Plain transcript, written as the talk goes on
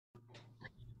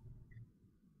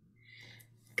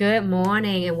Good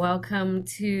morning and welcome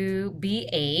to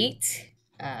B8.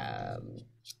 Um,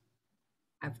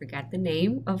 I forgot the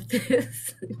name of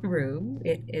this room.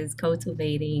 It is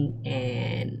Cultivating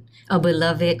and a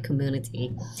Beloved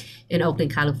Community in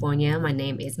Oakland, California. My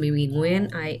name is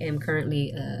Nguyen. I am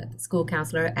currently a school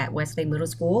counselor at Westlake Middle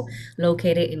School,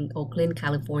 located in Oakland,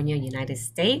 California, United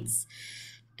States.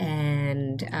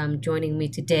 And joining me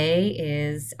today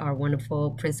is our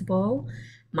wonderful principal,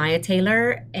 Maya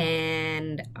Taylor,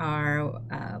 and our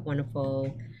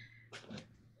wonderful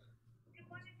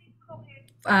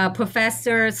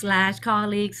professor slash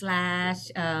colleague slash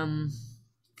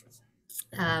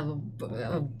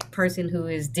person who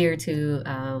is dear to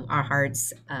our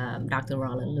hearts, Dr.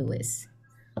 Rolla Lewis.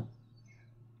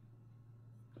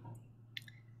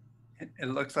 It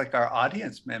looks like our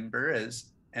audience member is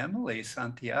Emily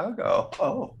Santiago.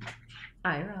 Oh,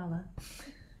 Hi, Rolla.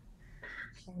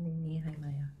 Hi,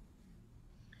 Maya.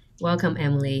 Welcome,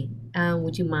 Emily.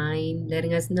 Would you mind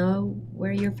letting us know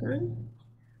where you're from?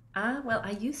 Well,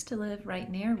 I used to live right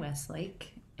near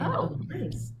Westlake in Oh, Oakland.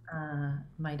 nice.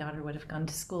 My daughter would have gone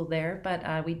to school there,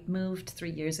 but we moved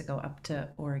 3 years ago up to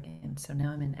Oregon. So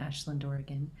now I'm in Ashland,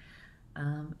 Oregon.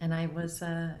 And I was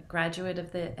a graduate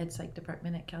of the Ed Psych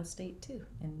department at Cal State too.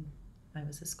 And I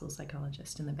was a school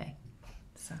psychologist in the Bay.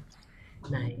 So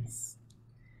Nice.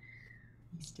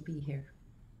 used to be here.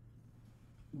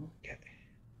 okay.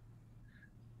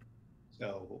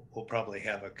 So we'll probably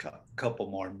have a couple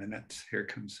more minutes. Here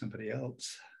comes somebody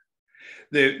else.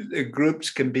 The groups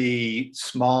can be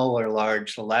small or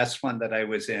large. The last one that I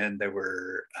was in, there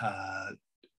were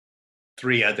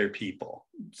 3 other people.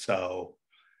 So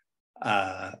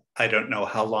I don't know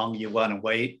how long you want to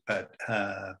wait, but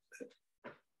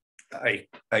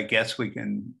I guess we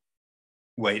can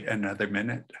wait another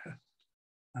minute.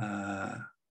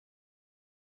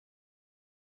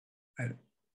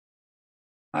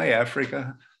 Hi,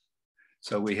 Africa.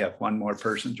 So we have one more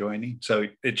person joining. So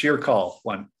it's your call,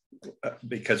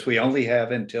 because we only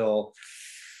have until,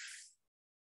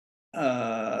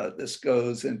 this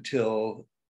goes until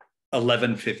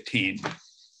 11:15.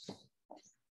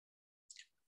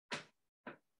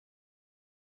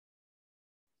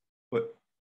 What?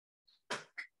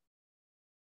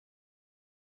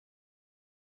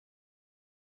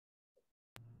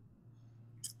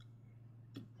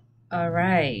 All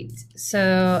right.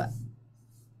 So,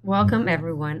 welcome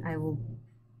everyone. I will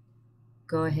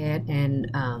go ahead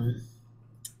and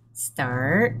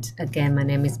start. Again, my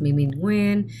name is Mimi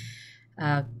Nguyen.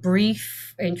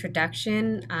 Brief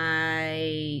introduction.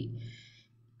 I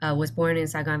was born in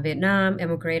Saigon, Vietnam,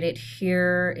 immigrated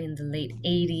here in the late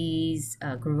 80s,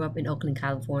 grew up in Oakland,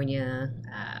 California,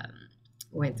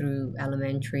 went through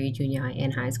elementary, junior high,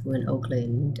 and high school in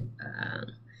Oakland.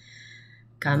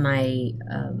 Got my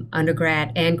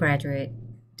undergrad and graduate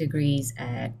degrees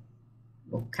at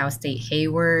Cal State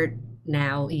Hayward,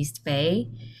 now East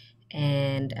Bay.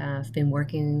 And I've been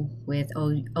working with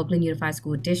Oakland Unified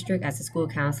School District as a school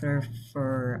counselor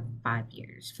for 5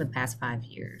 years, for the past 5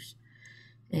 years.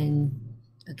 And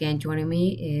again, joining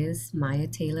me is Maya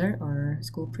Taylor, our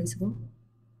school principal.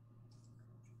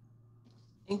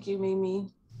 Thank you,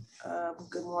 Mimi.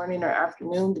 Good morning or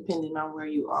afternoon, depending on where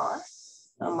you are.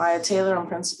 I'm Maya Taylor. I'm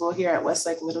principal here at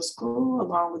Westlake Middle School,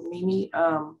 along with Mimi.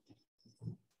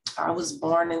 I was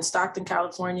born in Stockton,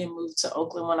 California, moved to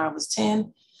Oakland when I was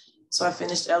 10. So I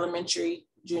finished elementary,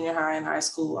 junior high, and high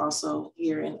school also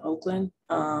here in Oakland.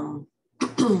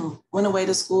 Went away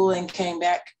to school and came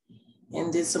back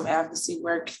and did some advocacy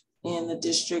work in the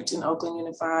district in Oakland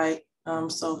Unified.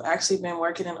 So I've actually been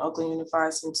working in Oakland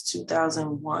Unified since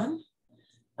 2001.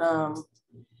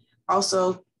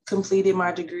 Also completed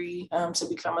my degree to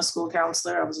become a school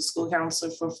counselor. I was a school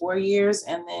counselor for 4 years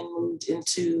and then moved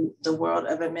into the world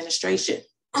of administration.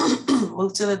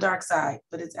 Moved to the dark side,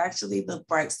 but it's actually the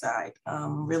bright side.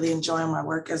 Really enjoying my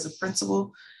work as a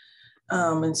principal.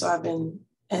 And so I've been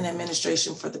in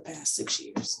administration for the past 6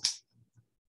 years.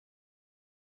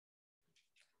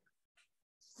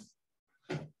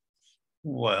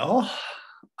 Well,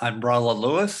 I'm Rolla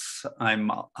Lewis.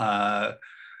 I'm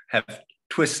have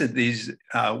twisted these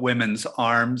women's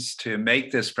arms to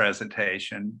make this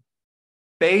presentation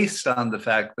based on the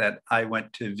fact that I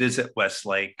went to visit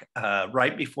Westlake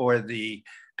right before the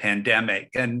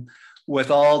pandemic. And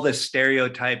with all the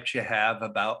stereotypes you have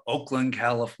about Oakland,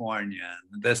 California,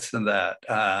 and this and that,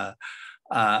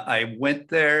 I went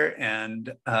there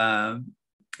and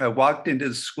I walked into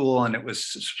the school and it was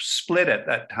split at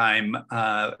that time.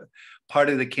 Part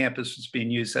of the campus was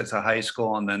being used as a high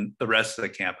school and then the rest of the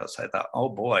campus. I thought, oh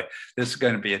boy, this is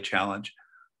going to be a challenge.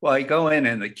 Well, I go in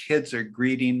and the kids are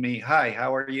greeting me. Hi,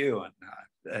 how are you? And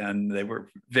and they were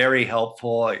very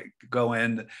helpful. I go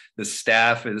in, the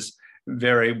staff is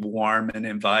very warm and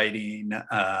inviting,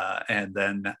 and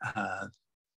then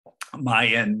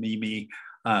Maya and Mimi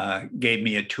gave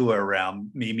me a tour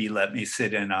around. Mimi let me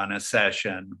sit in on a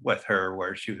session with her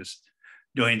where she was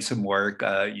doing some work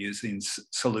using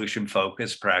solution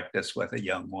focus practice with a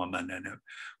young woman. And it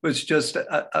was just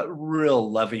a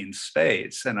real loving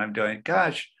space. And I'm doing,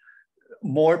 gosh,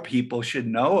 more people should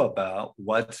know about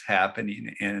what's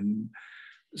happening in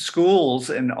schools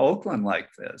in Oakland like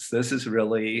this. This is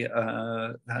really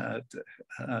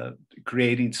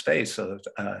creating space. So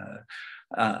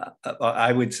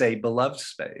I would say beloved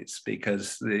space,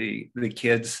 because the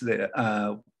kids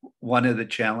that one of the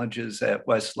challenges at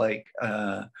Westlake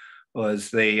was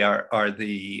they are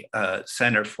the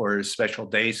Center for Special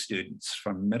Day Students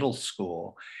from middle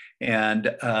school, and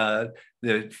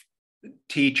the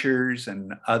teachers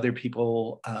and other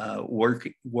people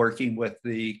working with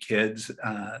the kids.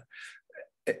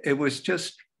 It was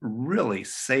just really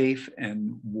safe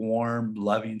and warm,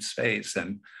 loving space.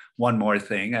 And one more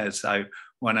thing,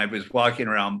 when I was walking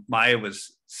around, Maya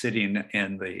was sitting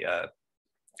in the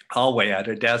hallway at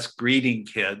a desk greeting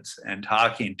kids and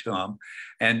talking to them.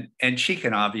 And she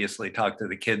can obviously talk to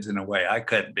the kids in a way I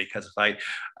couldn't, because if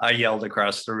I yelled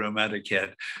across the room at a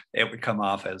kid, it would come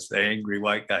off as the angry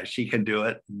white guy. She can do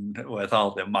it with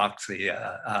all the moxie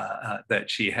that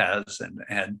she has,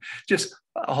 and just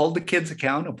hold the kids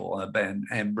accountable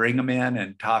and bring them in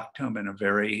and talk to them in a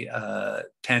very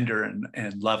tender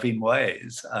and loving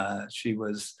ways. She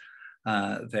was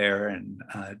there, and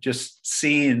just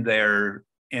seeing their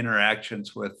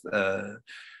interactions with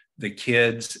the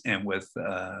kids and with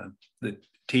the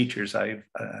teachers, I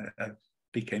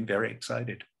became very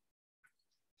excited.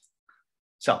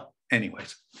 So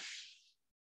anyways.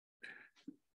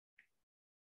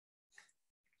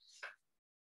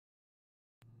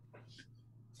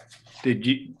 Did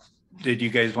you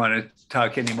guys want to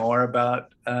talk any more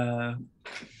about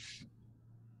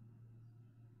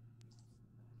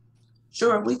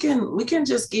Sure, we can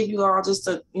just give you all just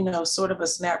a, sort of a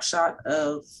snapshot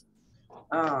of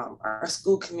our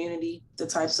school community, the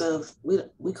types of,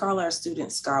 we call our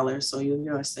students scholars, so you'll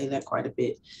hear us say that quite a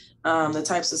bit. The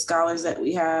types of scholars that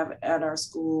we have at our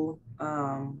school.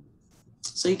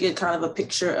 So you get kind of a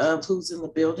picture of who's in the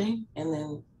building, and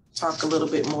then talk a little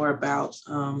bit more about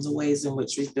the ways in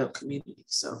which we've built community.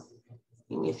 So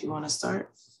Amy, if you want to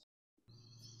start.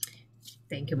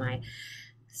 Thank you, Maya.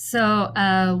 So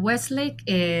Westlake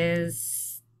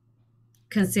is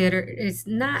considered, it's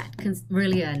not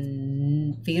really a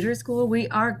feeder school. We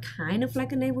are kind of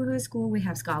like a neighborhood school. We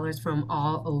have scholars from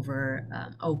all over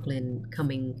Oakland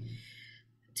coming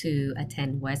to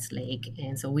attend Westlake,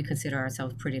 and so we consider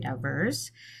ourselves pretty diverse.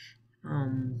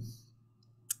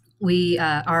 We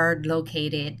are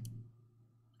located,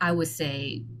 I would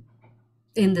say,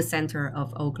 in the center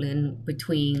of Oakland,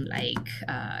 between like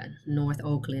North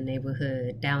Oakland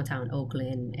neighborhood, downtown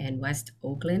Oakland, and West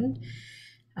Oakland.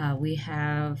 We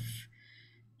have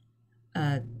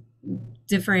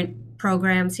different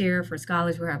programs here for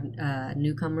scholars. We have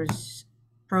newcomers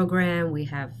program. We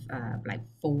have like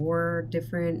 4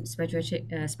 different special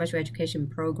education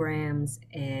programs,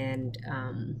 and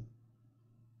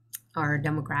our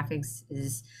demographics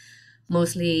is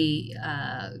mostly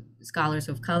scholars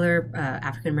of color,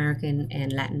 African American,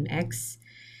 and Latinx.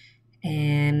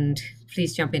 And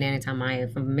please jump in anytime, Maya,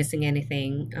 if I'm missing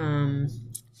anything.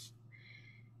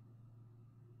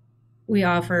 We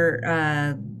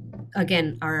offer,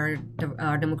 again, our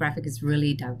demographic is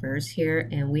really diverse here,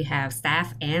 and we have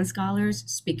staff and scholars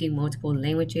speaking multiple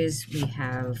languages. We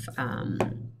have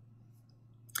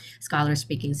scholars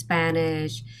speaking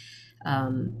Spanish,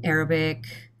 Arabic,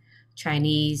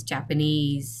 Chinese,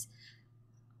 Japanese,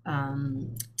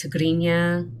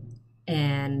 Tigrinya,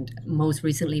 and most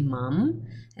recently Hmong.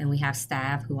 And we have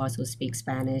staff who also speak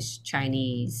Spanish,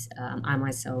 Chinese. I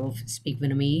myself speak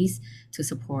Vietnamese to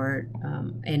support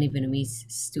any Vietnamese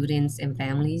students and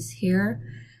families here.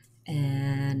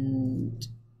 And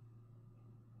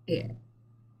yeah,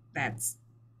 that's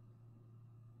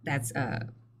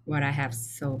what I have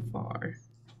so far.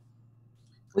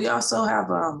 We also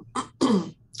have our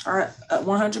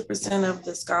 100% of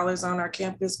the scholars on our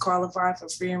campus qualify for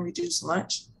free and reduced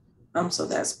lunch. So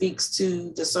that speaks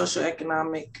to the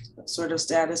socioeconomic sort of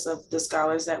status of the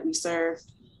scholars that we serve,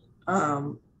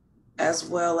 as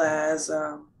well as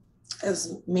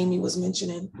Mimi was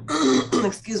mentioning,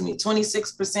 excuse me,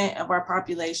 26% of our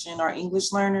population are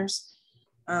English learners.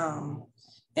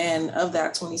 And of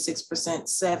that 26%,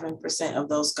 7% of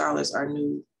those scholars are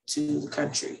new to the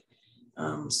country.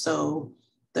 So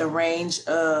the range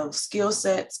of skill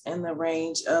sets and the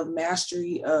range of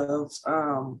mastery of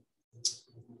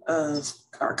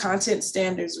our content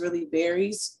standards really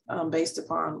varies based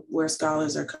upon where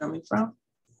scholars are coming from.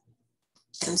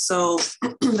 And so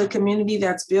the community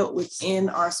that's built within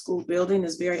our school building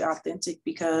is very authentic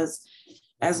because,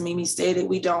 as Mimi stated,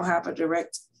 we don't have a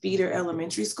direct feeder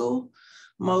elementary school.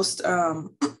 Most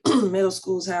middle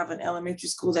schools have an elementary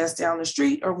school that's down the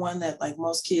street, or one that, like,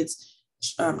 most kids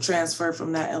transfer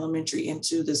from that elementary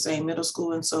into the same middle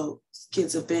school. And so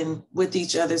kids have been with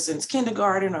each other since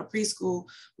kindergarten or preschool.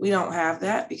 We don't have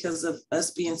that because of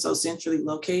us being so centrally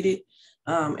located.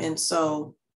 And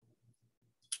so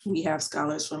we have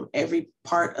scholars from every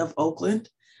part of Oakland.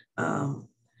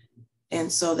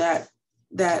 And so that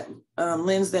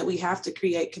lens that we have to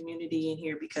create community in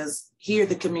here, because here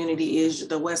the community is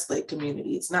the Westlake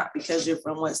community. It's not because you're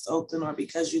from West Oakland or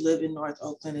because you live in North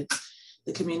Oakland. It's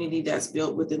the community that's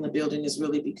built within the building is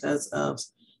really because of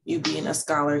you being a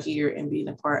scholar here and being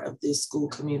a part of this school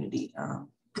community.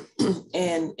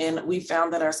 And we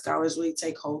found that our scholars really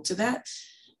take hold to that.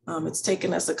 It's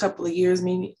taken us a couple of years.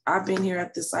 Mimi, I've been here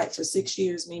at the site for 6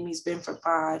 years. Mimi's been for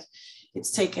 5.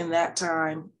 It's taken that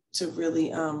time to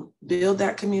really build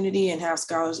that community and have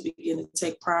scholars begin to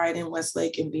take pride in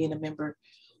Westlake and being a member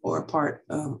or a part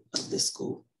of this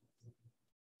school.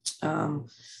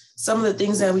 Some of the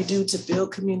things that we do to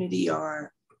build community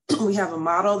are, we have a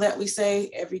motto that we say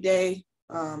every day,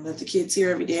 that the kids hear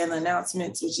every day in the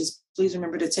announcements, which is, please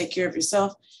remember to take care of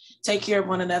yourself, take care of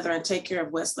one another, and take care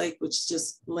of Westlake, which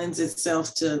just lends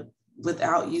itself to,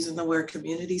 without using the word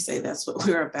community, say that's what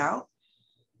we're about.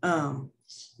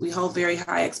 We hold very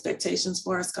high expectations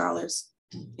for our scholars.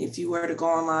 If you were to go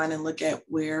online and look at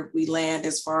where we land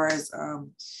as far as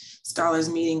scholars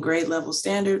meeting grade level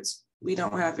standards, we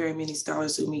don't have very many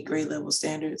scholars who meet grade level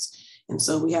standards. And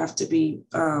so we have to be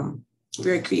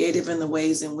very creative in the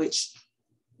ways in which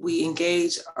we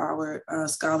engage our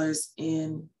scholars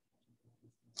in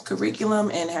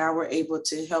curriculum and how we're able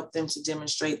to help them to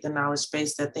demonstrate the knowledge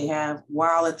base that they have,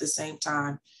 while at the same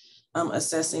time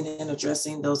assessing and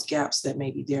addressing those gaps that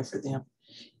may be there for them.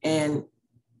 And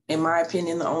in my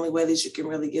opinion, the only way that you can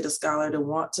really get a scholar to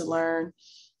want to learn,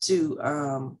 to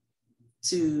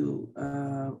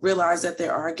realize that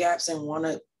there are gaps and want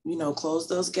to, close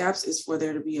those gaps, is for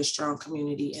there to be a strong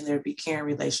community and there to be caring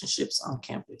relationships on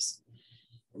campus.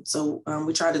 And so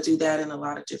we try to do that in a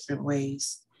lot of different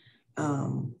ways.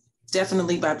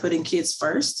 Definitely by putting kids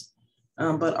first,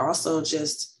 but also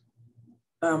just,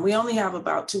 we only have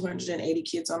about 280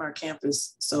 kids on our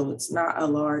campus, so it's not a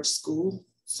large school.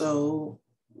 So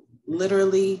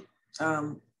literally,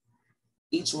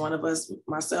 each one of us,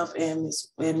 myself and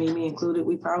Mimi included,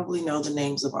 we probably know the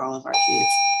names of all of our kids.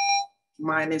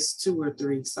 Minus 2 or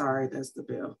 3, sorry, that's the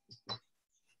bill.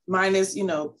 Minus,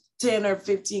 10 or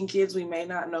 15 kids, we may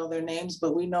not know their names,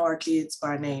 but we know our kids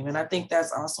by name. And I think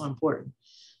that's also important.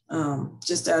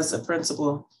 Just as a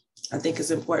principal, I think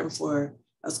it's important for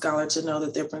a scholar to know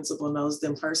that their principal knows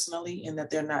them personally, and that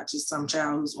they're not just some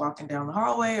child who's walking down the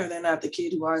hallway, or they're not the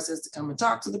kid who always has to come and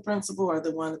talk to the principal, or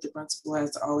the one that the principal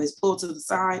has to always pull to the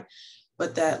side,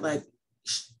 but that, like,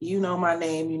 you know my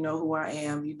name, you know who I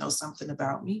am, you know something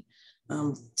about me.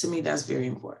 To me, that's very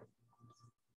important.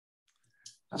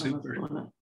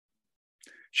 Super.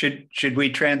 Should we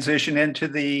transition into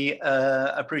the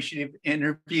appreciative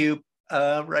interview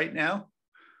right now?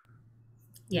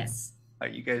 Yes. Are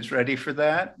you guys ready for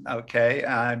that? Okay,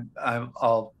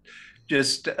 I'll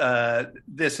just,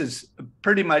 this is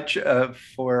pretty much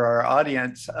for our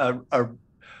audience,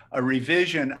 a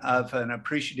revision of an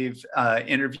appreciative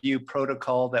interview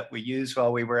protocol that we used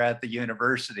while we were at the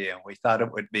university. And we thought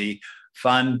it would be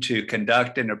fun to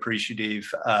conduct an appreciative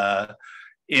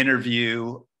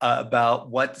interview about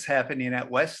what's happening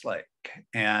at Westlake.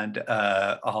 And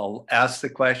I'll ask the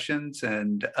questions,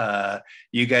 and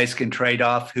you guys can trade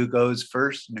off who goes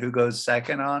first and who goes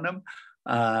second on them.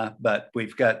 But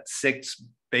we've got 6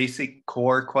 basic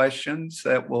core questions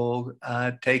that will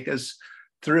take us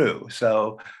through.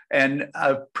 So, and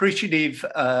appreciative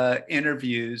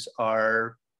interviews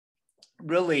are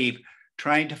really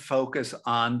trying to focus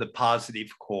on the positive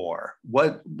core.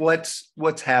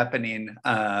 What's happening?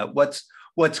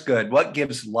 What's good? What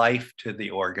gives life to the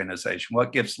organization?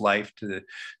 What gives life to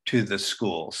the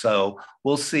school? So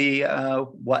we'll see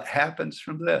what happens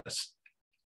from this.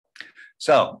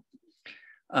 So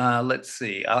let's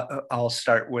see. I'll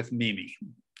start with Mimi.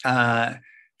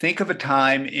 Think of a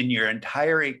time in your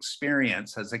entire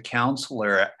experience as a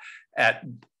counselor at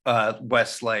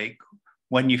Westlake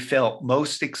when you felt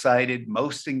most excited,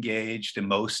 most engaged, and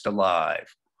most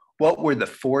alive. What were the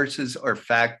forces or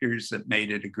factors that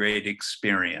made it a great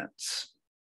experience?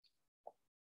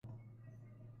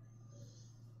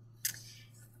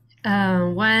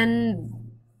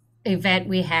 One event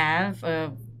we have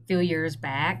a few years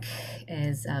back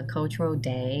is a cultural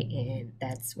day, and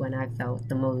that's when I felt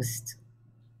the most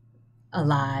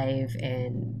alive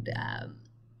and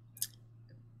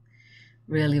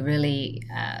really, really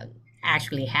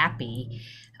actually happy.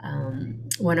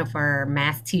 One of our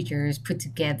math teachers put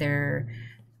together,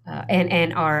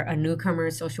 and our a newcomer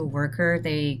social worker,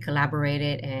 they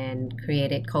collaborated and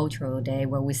created Cultural Day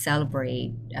where we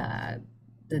celebrate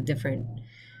the different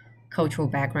cultural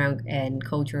background and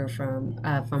culture from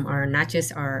our not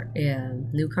just our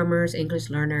newcomers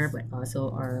English learner, but also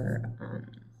our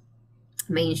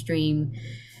mainstream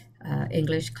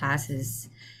English classes.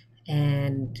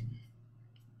 And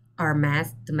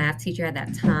the math teacher at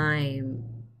that time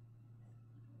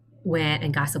went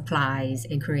and got supplies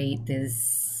and create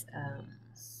this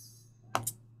I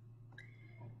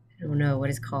don't know what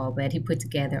it's called, but he put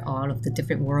together all of the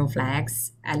different world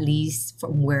flags, at least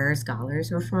from where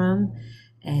scholars are from,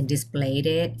 and displayed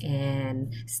it.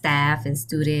 And staff and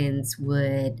students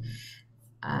would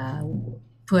uh,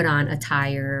 put on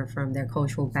attire from their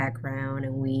cultural background,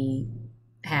 and we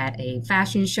had a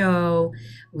fashion show.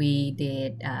 We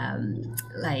did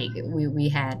we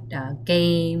had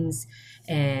games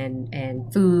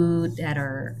and food that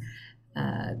are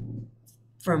uh,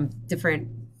 from different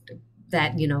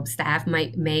that staff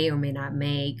may or may not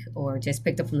make or just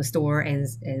picked up from the store, and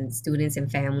students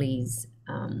and families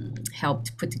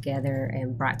helped put together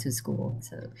and brought to school.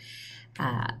 So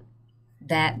uh,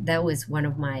 that was one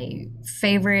of my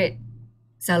favorite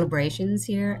celebrations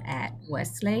here at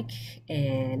Westlake,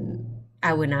 and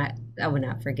I would not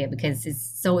forget, because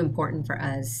it's so important for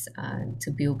us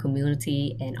to build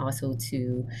community and also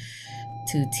to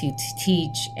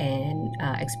teach and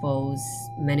expose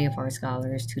many of our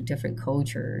scholars to different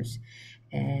cultures,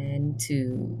 and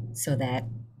so that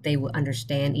they will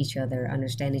understand each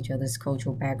other's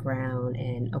cultural background,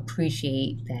 and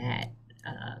appreciate that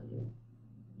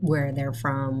where they're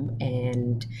from,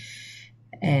 and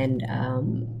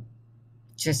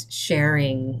just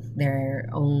sharing their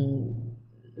own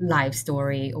life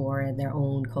story or their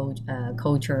own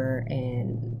culture,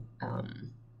 and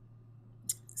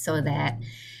so that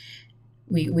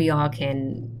we all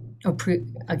can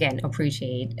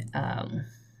appreciate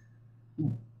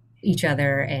each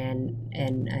other,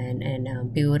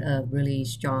 and build a really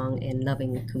strong and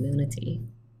loving community.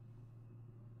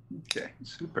 Okay,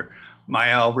 super.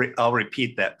 Maya, I'll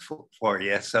repeat that for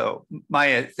you. So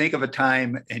Maya, think of a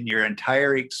time in your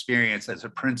entire experience as a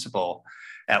principal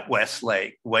at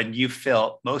Westlake when you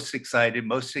felt most excited,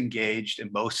 most engaged,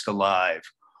 and most alive.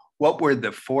 What were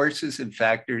the forces and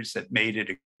factors that made it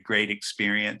a great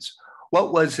experience?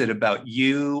 What was it about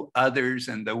you, others,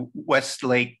 and the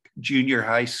Westlake Junior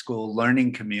High School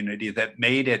learning community that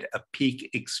made it a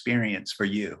peak experience for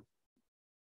you?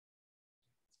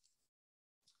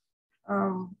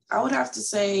 I would have to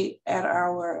say at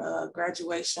our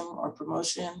graduation or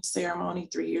promotion ceremony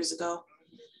 3 years ago,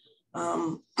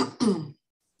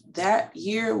 that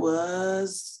year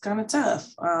was kind of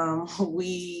tough.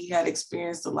 We had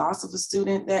experienced the loss of a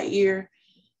student that year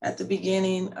at the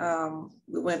beginning.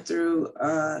 We went through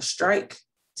a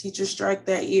teacher strike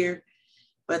that year,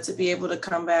 but to be able to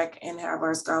come back and have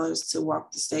our scholars to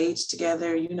walk the stage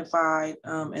together, unified,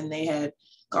 and they had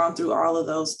gone through all of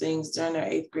those things during their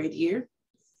 8th grade year,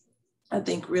 I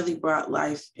think really brought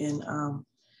life in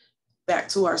back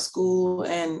to our school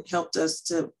and helped us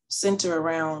to center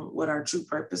around what our true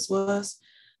purpose was.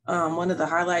 One of the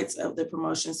highlights of the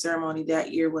promotion ceremony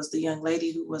that year was the young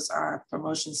lady who was our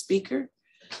promotion speaker.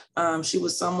 She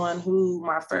was someone who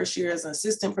my first year as an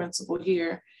assistant principal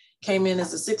here came in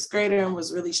as a 6th grader and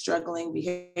was really struggling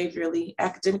behaviorally.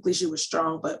 Academically, she was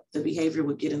strong, but the behavior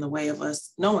would get in the way of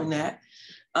us knowing that.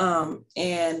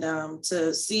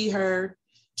 To see her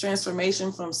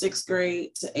transformation from 6th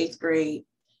grade to 8th grade,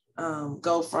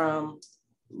 go from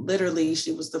literally,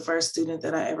 she was the first student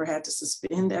that I ever had to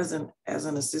suspend as an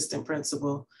assistant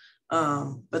principal.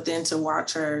 But then to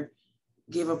watch her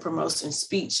give a promotion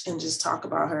speech and just talk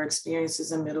about her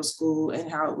experiences in middle school and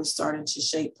how it was starting to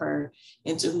shape her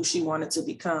into who she wanted to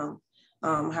become,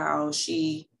 how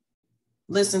she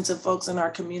listened to folks in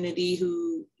our community who,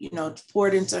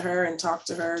 poured into her and talked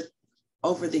to her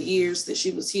over the years that she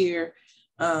was here,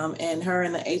 and her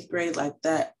in the 8th grade, like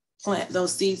that,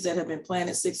 those seeds that have been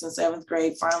planted 6th and 7th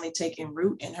grade finally taking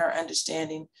root in her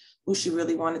understanding who she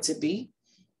really wanted to be.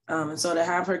 And so to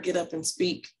have her get up and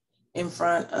speak in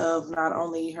front of not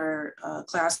only her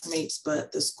classmates,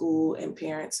 but the school and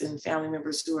parents and family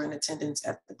members who were in attendance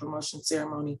at the promotion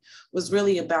ceremony was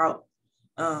really about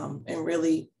and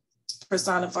really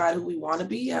personified who we want to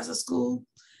be as a school,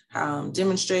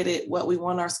 demonstrated what we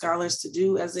want our scholars to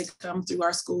do as they come through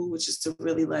our school, which is to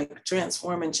really like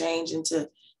transform and change into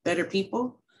better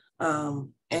people.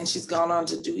 And she's gone on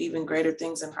to do even greater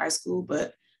things in high school,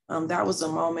 but that was a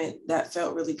moment that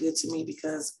felt really good to me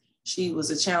because she was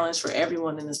a challenge for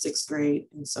everyone in the 6th grade.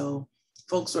 And so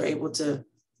folks were able to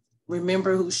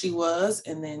remember who she was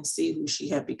and then see who she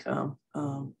had become.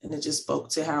 And it just spoke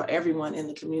to how everyone in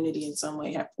the community in some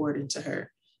way had poured into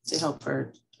her to help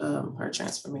her, her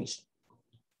transformation.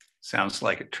 Sounds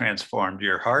like it transformed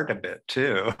your heart a bit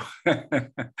too.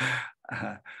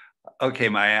 Okay,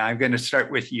 Maya, I'm going to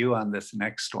start with you on this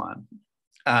next one.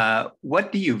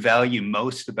 What do you value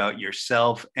most about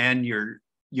yourself and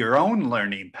your own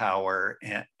learning power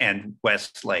and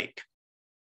Westlake?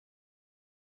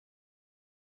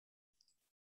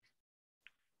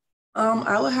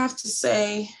 I would have to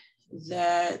say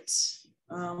that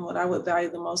what I would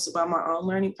value the most about my own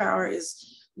learning power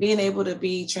is being able to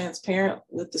be transparent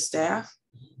with the staff.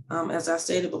 As I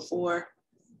stated before,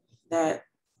 that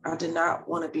I did not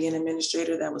want to be an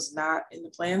administrator. That was not in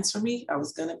the plans for me. I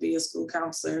was going to be a school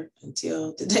counselor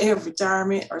until the day of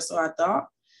retirement, or so I thought.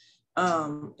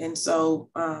 And so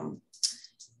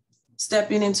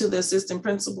stepping into the assistant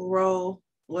principal role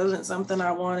wasn't something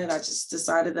I wanted. I just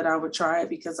decided that I would try it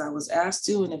because I was asked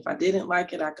to. And if I didn't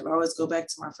like it, I could always go back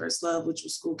to my first love, which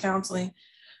was school counseling.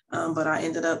 But I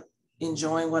ended up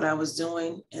enjoying what I was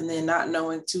doing. And then not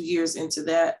knowing 2 years into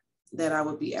that I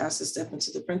would be asked to step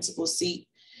into the principal seat.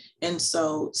 And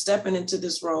so stepping into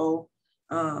this role,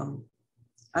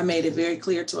 I made it very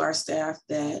clear to our staff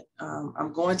that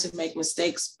I'm going to make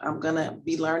mistakes. I'm going to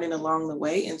be learning along the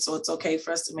way. And so it's okay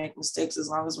for us to make mistakes as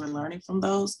long as we're learning from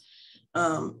those,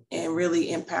 and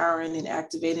really empowering and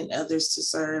activating others to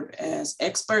serve as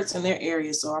experts in their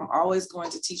area. So I'm always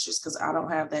going to teachers because I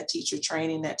don't have that teacher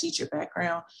training, that teacher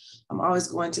background. I'm always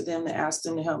going to them to ask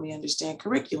them to help me understand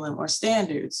curriculum or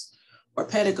standards or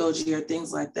pedagogy or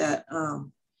things like that.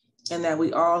 And that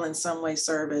we all in some way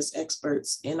serve as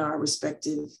experts in our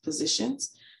respective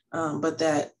positions, but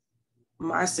that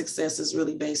my success is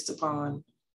really based upon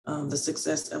the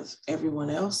success of everyone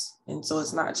else. And so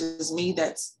it's not just me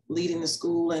that's leading the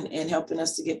school and helping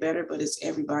us to get better, but it's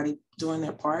everybody doing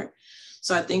their part.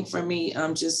 So I think for me,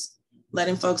 I'm just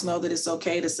letting folks know that it's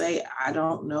okay to say, I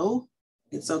don't know.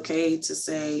 It's okay to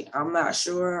say, I'm not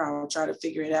sure, I'll try to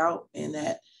figure it out, and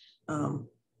that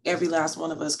every last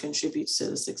one of us contributes to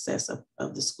the success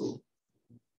of the school.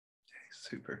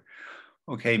 Super.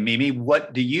 Okay, Mimi,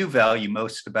 what do you value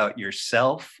most about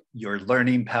yourself, your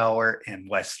learning power, and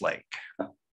Westlake?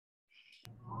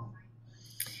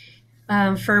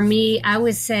 For me, I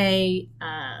would say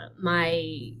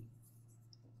my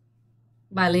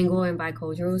bilingual and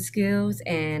bicultural skills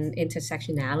and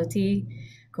intersectionality,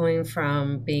 going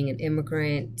from being an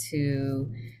immigrant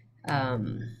to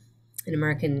an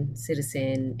American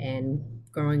citizen and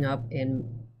growing up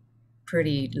in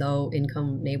pretty low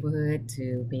income neighborhood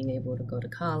to being able to go to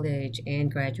college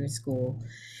and graduate school,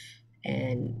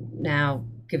 and now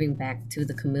giving back to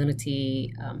the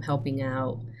community, helping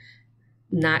out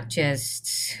not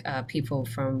just people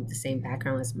from the same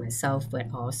background as myself, but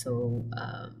also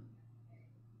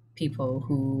people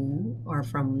who are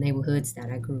from neighborhoods that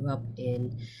I grew up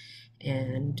in.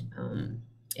 And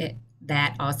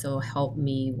that also helped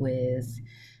me with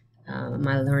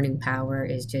my learning power,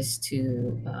 is just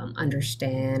to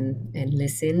understand and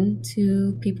listen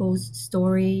to people's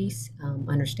stories,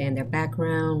 understand their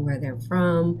background, where they're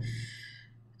from,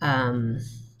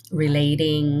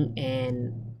 relating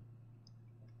and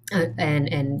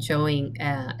showing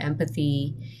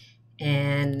empathy,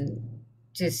 and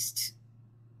just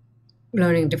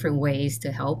learning different ways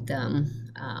to help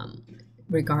them,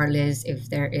 regardless if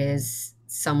there is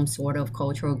some sort of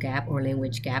cultural gap or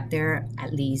language gap there.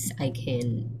 At least I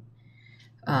can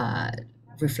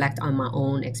reflect on my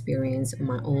own experience,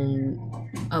 my own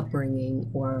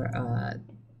upbringing, or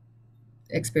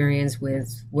experience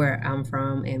with where I'm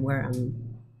from and where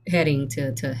I'm heading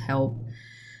to help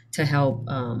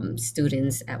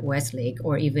students at Westlake,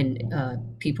 or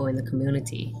even people in the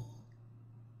community.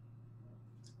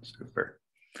 Super.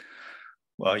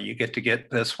 Well, you get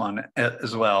this one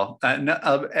as well.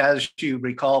 As you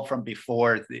recall from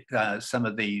before, some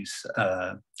of these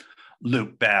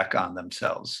loop back on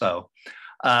themselves. So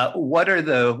what are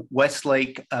the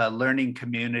Westlake learning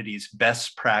community's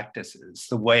best practices,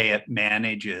 the way it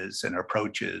manages and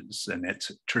approaches and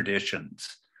its traditions?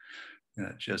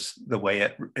 just the way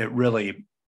it really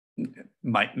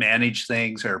might manage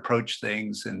things or approach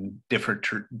things and different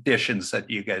traditions that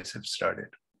you guys have started?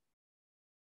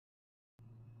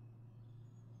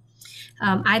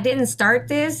 I didn't start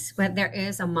this, but there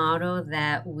is a motto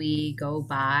that we go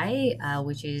by,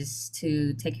 which is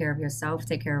to take care of yourself,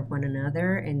 take care of one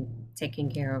another, and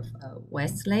taking care of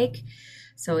Westlake.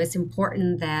 So it's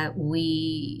important that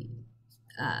we,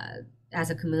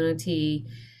 as a community,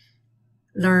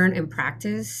 learn and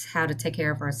practice how to take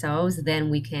care of ourselves. Then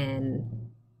we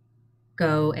can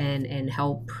go and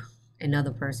help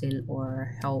another person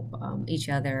or help each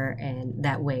other, and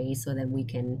that way, so that we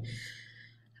can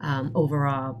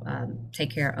overall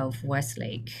take care of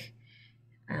Westlake.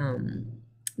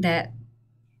 That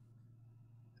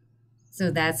so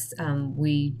that's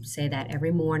we say that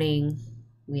every morning.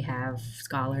 We have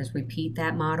scholars repeat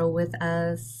that motto with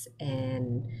us,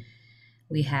 and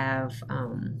we have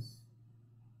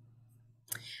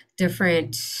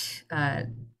different.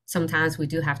 Sometimes we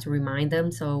do have to remind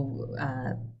them. So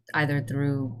either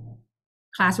through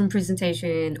classroom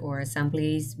presentation or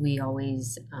assemblies, we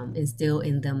always instill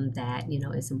in them that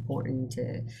it's important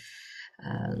to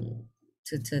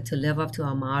live up to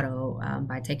our motto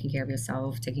by taking care of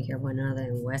yourself, taking care of one another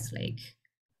in Westlake.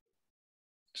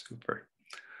 Super.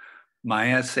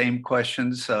 Maya, same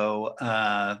question. So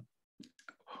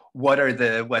what are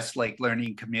the Westlake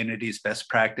Learning Community's best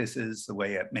practices, the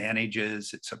way it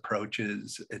manages, its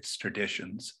approaches, its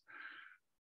traditions?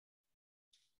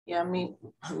 Yeah,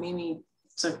 Mimi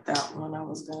took that one. I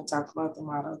was going to talk about the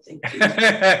motto. Thank you.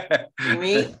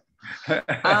 Me?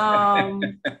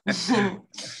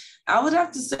 I would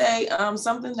have to say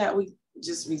something that we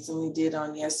just recently did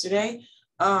on yesterday.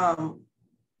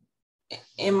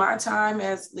 In my time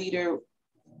as leader,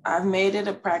 I've made it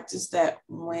a practice that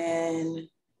when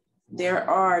there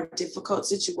are difficult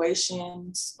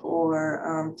situations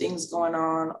or things going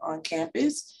on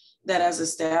campus, that as a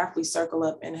staff, we circle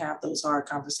up and have those hard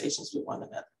conversations with one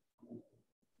another.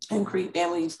 And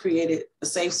we've created a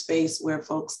safe space where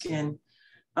folks can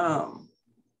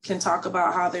talk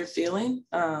about how they're feeling,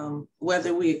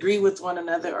 whether we agree with one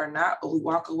another or not, but we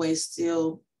walk away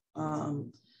still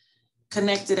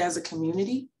connected as a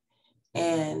community.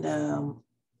 And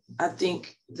I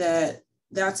think that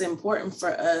that's important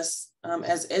for us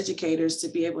as educators to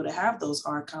be able to have those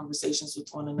hard conversations with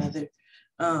one another,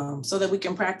 so that we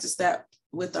can practice that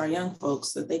with our young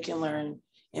folks, that they can learn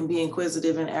and be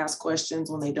inquisitive and ask questions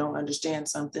when they don't understand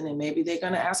something. And maybe they're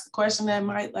going to ask a question that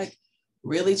might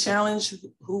really challenge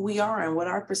who we are and what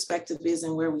our perspective is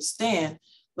and where we stand.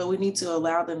 But we need to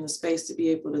allow them the space to be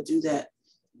able to do that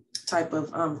type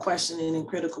of questioning and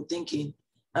critical thinking.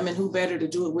 I mean, who better to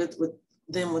do it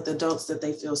with adults that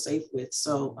they feel safe with.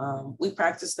 So we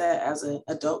practice that as an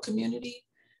adult community,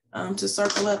 to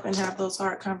circle up and have those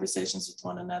hard conversations with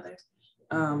one another.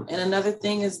 And another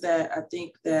thing is that I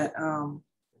think that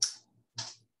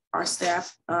our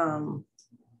staff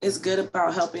is good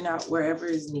about helping out wherever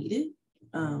is needed.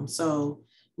 So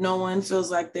no one feels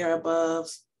like they're above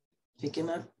picking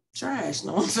up trash.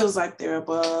 No one feels like they're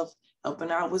above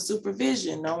helping out with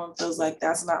supervision. No one feels like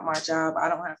that's not my job. I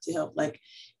don't have to help. Like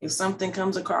if something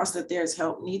comes across that there's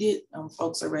help needed,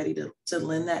 folks are ready to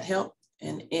lend that help.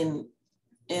 And in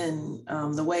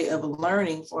the way of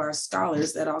learning for our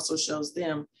scholars, that also shows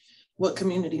them what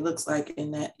community looks like,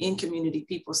 and that in community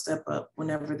people step up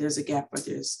whenever there's a gap or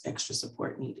there's extra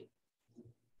support needed.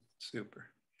 Super.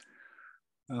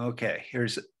 Okay,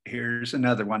 here's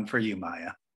another one for you,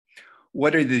 Maya.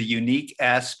 What are the unique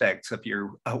aspects of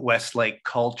your Westlake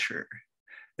culture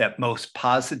that most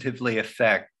positively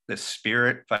affect the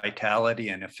spirit, vitality,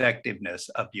 and effectiveness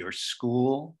of your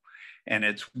school and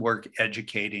its work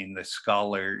educating the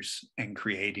scholars and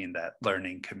creating that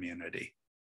learning community?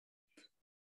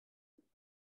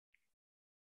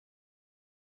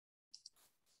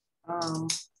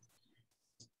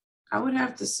 I would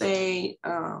have to say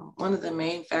one of the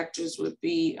main factors would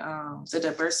be the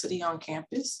diversity on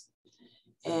campus,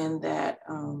 and that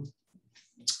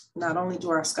not only do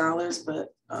our scholars, but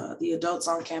the adults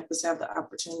on campus have the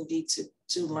opportunity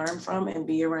to learn from and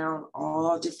be around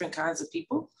all different kinds of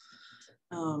people.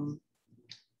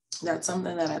 That's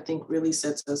something that I think really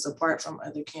sets us apart from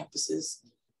other campuses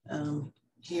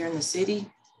here in the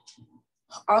city.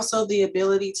 Also, the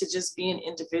ability to just be an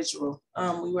individual.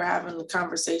 We were having the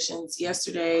conversations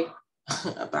yesterday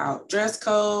about dress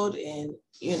code, and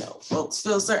folks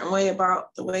feel a certain way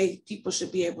about the way people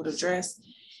should be able to dress.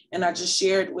 And I just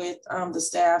shared with the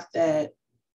staff that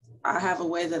I have a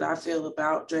way that I feel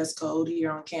about dress code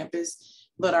here on campus.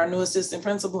 but our new assistant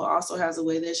principal also has a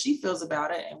way that she feels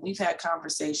about it. And we've had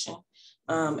conversation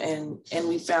and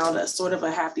we found a sort of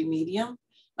a happy medium.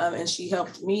 And she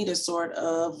helped me to sort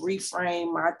of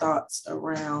reframe my thoughts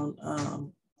around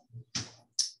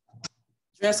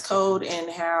dress code and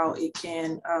how it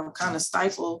can kind of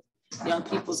stifle young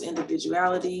people's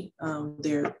individuality,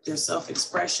 their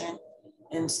self-expression.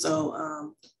 And so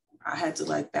I had to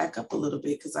like back up a little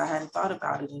bit because I hadn't thought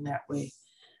about it in that way.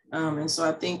 And so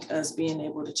I think us being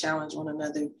able to challenge one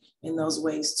another in those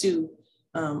ways too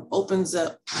opens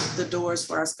up the doors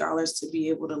for our scholars to be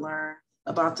able to learn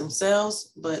about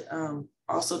themselves, but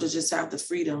also to just have the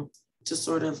freedom to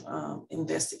sort of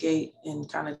investigate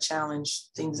and kind of challenge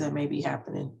things that may be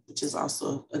happening, which is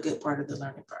also a good part of the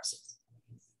learning process.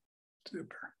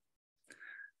 Super.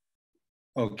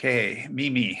 Okay,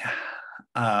 Mimi,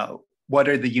 what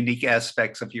are the unique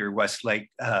aspects of your Westlake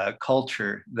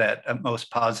culture that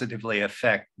most positively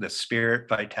affect the spirit,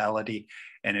 vitality,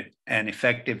 and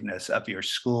effectiveness of your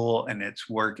school and its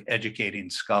work educating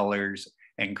scholars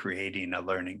and creating a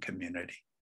learning community?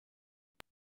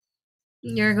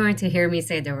 You're going to hear me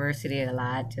say diversity a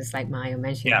lot, just like Maya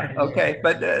mentioned Yeah, earlier. okay,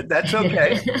 but that's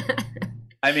okay.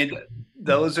 I mean,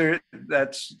 that's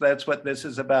what this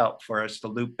is about, for us to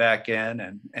loop back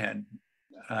in and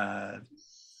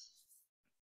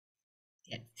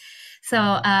Yeah.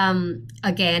 So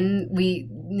again, we,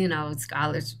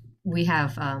 scholars, we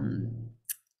have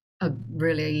a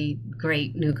really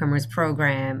great newcomers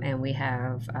program, and we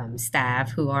have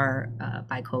staff who are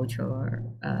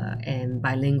bicultural and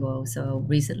bilingual. So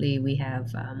recently we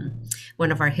have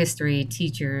one of our history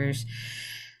teachers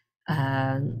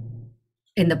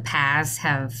in the past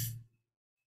have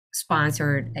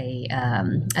sponsored a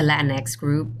Latinx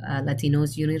group,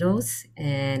 Latinos Unidos,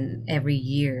 and every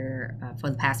year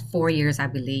for the past 4 years, I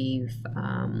believe,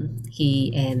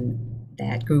 he and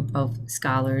that group of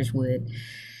scholars would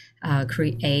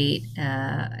create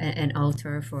an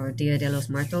altar for Dia de los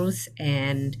Muertos,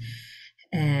 and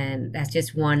that's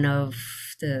just one of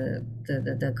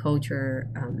the culture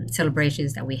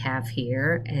celebrations that we have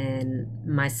here. And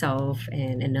myself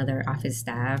and another office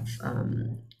staff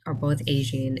are both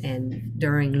Asian, and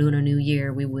during Lunar New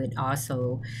Year, we would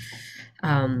also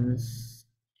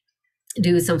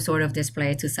do some sort of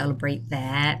display to celebrate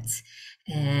that.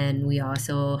 And we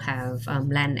also have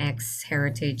Latinx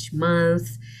Heritage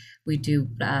Month. We do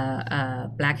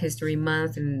Black History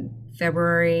Month in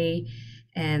February.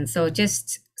 And so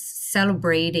just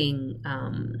celebrating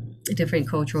different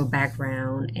cultural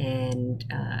background. And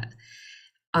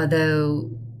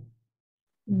although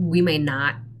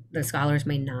the scholars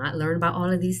may not learn about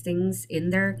all of these things in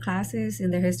their classes,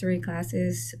 in their history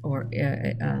classes,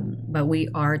 but we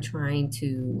are trying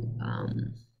to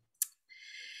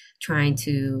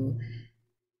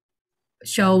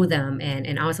show them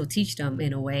and also teach them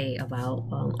in a way about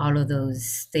all of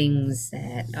those things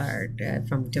that are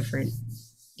from different,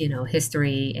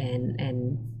 history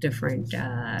and different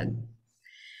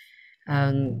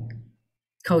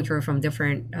culture from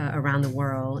different around the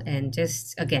world, and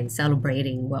just again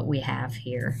celebrating what we have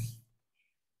here.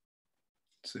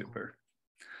 Super.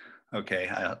 Okay,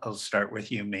 I'll start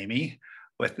with you, Mimi,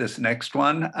 with this next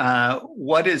one.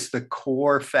 What is the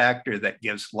core factor that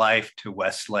gives life to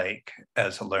Westlake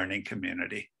as a learning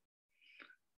community?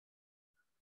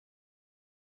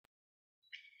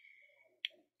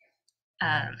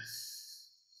 I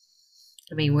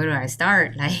mean, where do I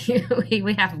start? Like,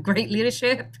 we have great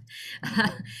leadership.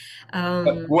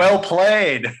 Well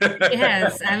played.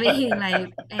 Yes, I mean,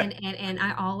 like, and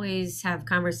I always have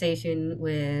conversation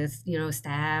with,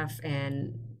 staff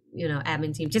and,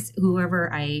 admin team, just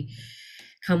whoever I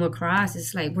come across.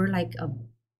 It's like we're like a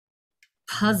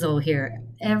puzzle here.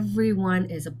 Everyone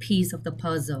is a piece of the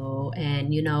puzzle, and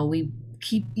we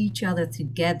keep each other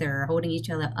together, holding each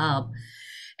other up.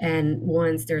 And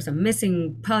once there's a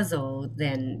missing puzzle,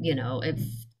 then if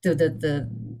the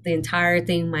entire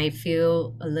thing might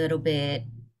feel a little bit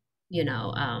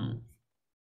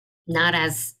not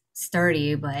as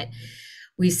sturdy, but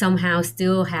we somehow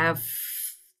still have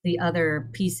the other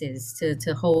pieces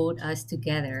to hold us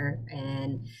together.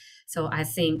 And so I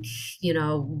think,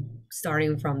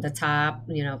 starting from the top,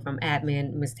 from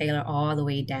admin, Ms. Taylor, all the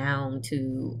way down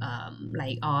to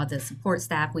like all the support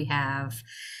staff we have,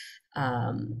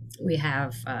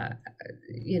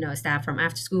 staff from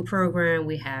after school program,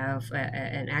 we have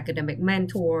an academic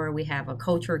mentor, we have a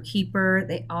culture keeper,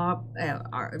 they all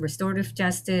are restorative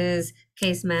justice,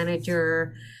 case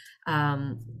manager,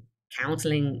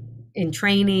 counseling in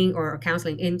training, or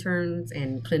counseling interns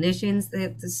and clinicians.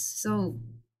 So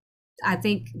I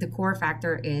think the core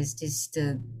factor is just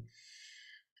to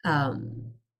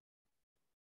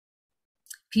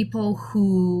people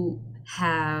who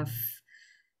have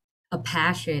a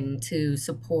passion to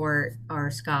support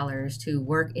our scholars to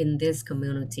work in this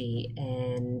community,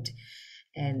 and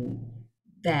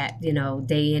that, you know,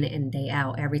 day in and day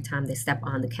out, every time they step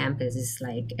on the campus, it's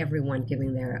like everyone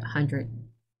giving their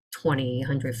 120,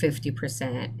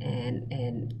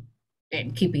 150%,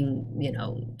 and keeping, you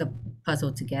know, the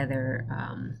puzzle together.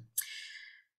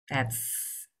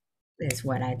 That's is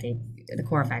what I think the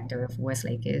core factor of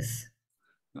Westlake is.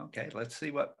 Okay, let's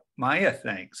see what Maya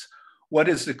thinks. What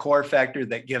is the core factor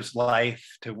that gives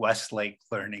life to Westlake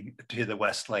learning, to the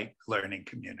Westlake learning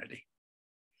community?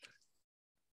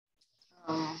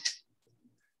 I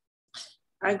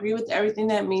agree with everything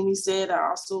that Mimi said. I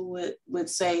also would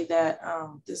say that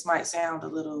this might sound a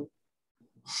little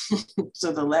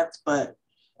to the left, but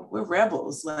we're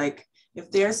rebels. Like, if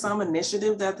there's some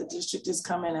initiative that the district is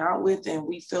coming out with and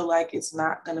we feel like it's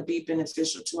not going to be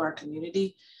beneficial to our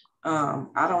community,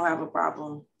 I don't have a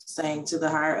problem saying to the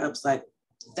higher ups, like,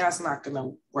 that's not going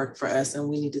to work for us, and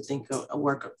we need to think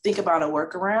about a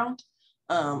workaround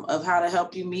of how to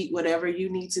help you meet whatever you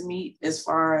need to meet as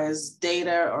far as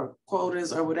data or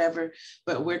quotas or whatever.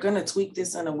 But we're going to tweak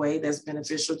this in a way that's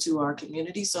beneficial to our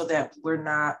community so that we're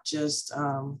not just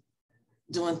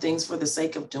doing things for the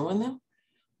sake of doing them.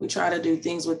 We try to do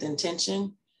things with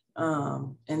intention.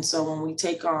 And so when we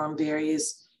take on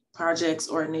various projects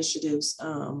or initiatives,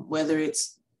 whether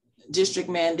it's district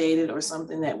mandated or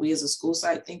something that we as a school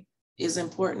site think is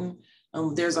important,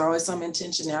 there's always some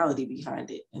intentionality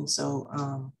behind it. And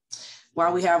so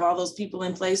while we have all those people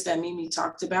in place that Mimi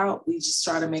talked about, we just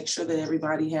try to make sure that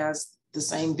everybody has the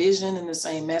same vision and the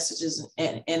same messages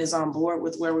and is on board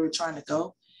with where we're trying to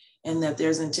go, and that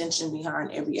there's intention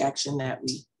behind every action that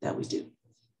we do.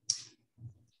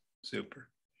 Super.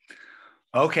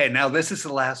 Okay, now this is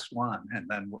the last one, and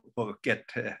then we'll get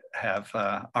to have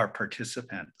our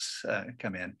participants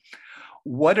come in.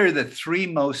 What are the 3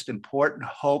 most important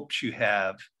hopes you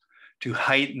have to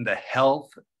heighten the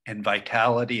health and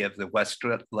vitality of the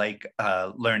Westlake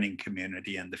learning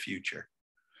community in the future?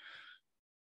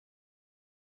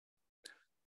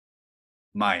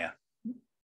 Maya.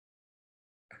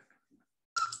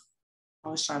 I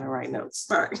was trying to write notes,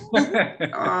 sorry.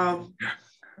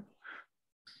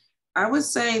 I would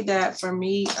say that for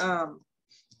me,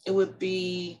 it would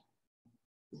be,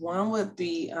 one would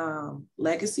be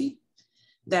legacy,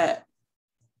 that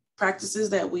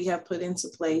practices that we have put into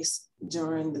place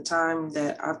during the time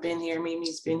that I've been here,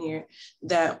 Mimi's been here,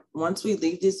 that once we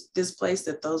leave this place,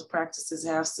 that those practices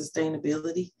have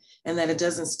sustainability, and that it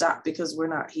doesn't stop because we're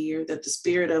not here, that the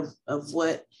spirit of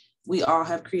what we all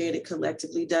have created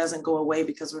collectively doesn't go away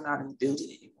because we're not in the building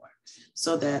anymore.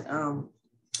 So that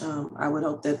I would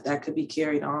hope that that could be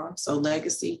carried on. So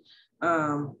legacy,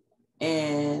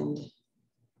 and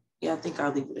yeah, I think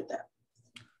I'll leave it at that.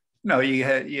 No, you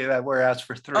were asked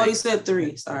for 3. Oh, you said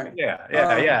 3. Sorry. Yeah.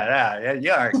 You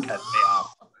aren't cutting me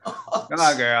off. Come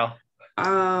on, girl.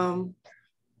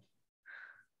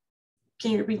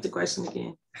 Can you repeat the question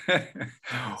again?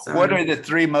 What are the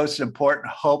 3 most important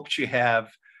hopes you have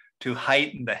to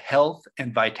heighten the health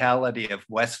and vitality of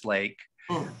Westlake,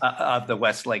 of the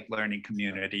Westlake learning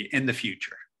community in the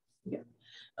future? Yeah.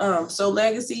 So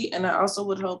legacy, and I also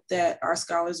would hope that our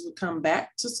scholars would come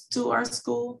back to our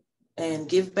school and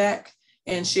give back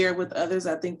and share with others.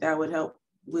 I think that would help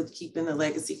with keeping the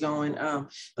legacy going,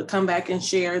 but come back and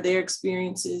share their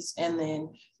experiences, and then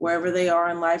wherever they are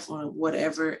in life, or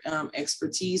whatever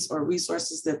expertise or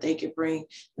resources that they could bring,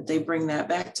 that they bring that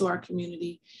back to our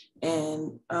community.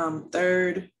 And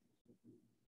third,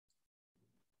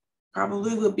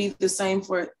 probably would be the same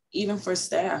for even for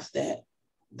staff that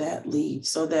leave,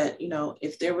 so that, you know,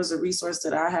 if there was a resource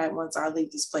that I had once I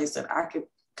leave this place, that I could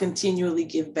continually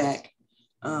give back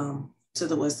to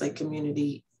the Westlake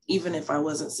community, even if I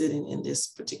wasn't sitting in this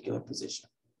particular position.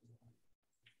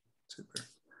 Super.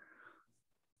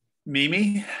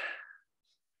 Mimi,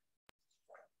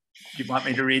 do you want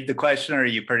me to read the question, or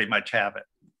you pretty much have it?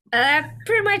 I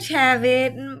pretty much have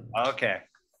it. Okay.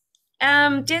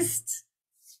 Just,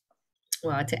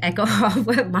 well, to echo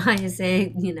what Maya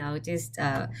said, you know, just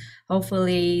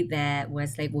hopefully that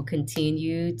Westlake will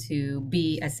continue to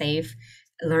be a safe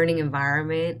learning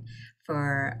environment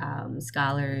for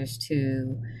scholars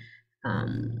to,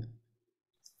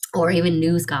 or even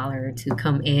new scholar to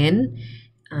come in.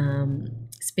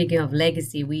 Speaking of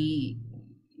legacy,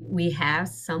 we have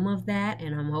some of that,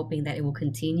 and I'm hoping that it will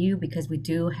continue, because we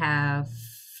do have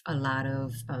a lot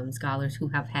of scholars who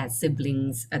have had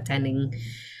siblings attending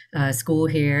school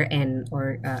here, and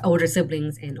or older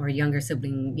siblings and or younger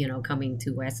sibling, you know, coming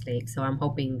to Westlake. So I'm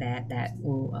hoping that that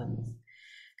will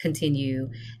continue,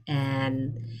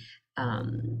 and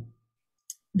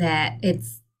that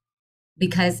it's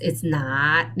because it's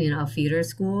not, a feeder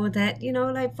school, that,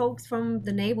 like folks from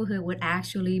the neighborhood would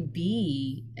actually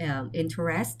be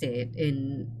interested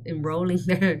in enrolling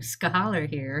their scholar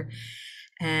here,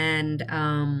 and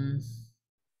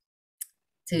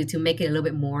to make it a little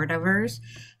bit more diverse.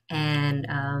 And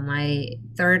my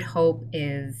third hope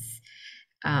is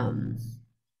um,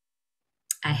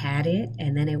 I had it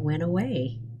and then it went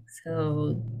away.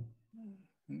 So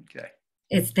Okay.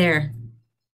 it's there.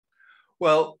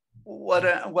 Well, what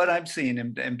I'm seeing,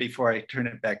 and before I turn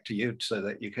it back to you so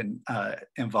that you can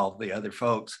involve the other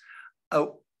folks,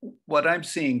 what I'm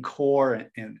seeing core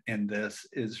in this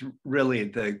is really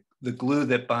the glue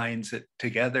that binds it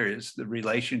together is the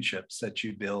relationships that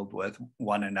you build with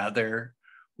one another,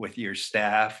 with your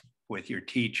staff, with your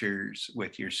teachers,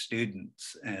 with your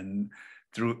students. And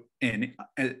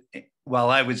while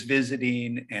I was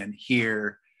visiting and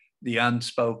here, the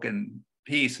unspoken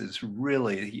piece is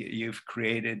really, you've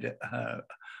created a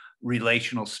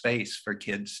relational space for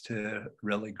kids to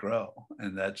really grow.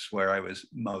 And that's where I was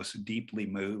most deeply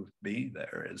moved being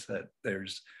there, is that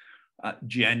there's a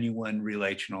genuine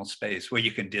relational space where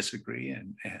you can disagree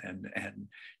and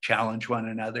challenge one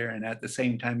another. And at the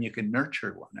same time, you can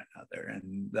nurture one another.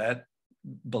 And that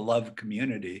beloved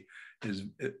community is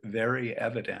very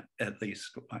evident, at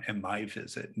least in my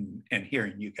visit and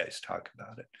hearing you guys talk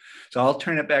about it. So I'll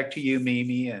turn it back to you,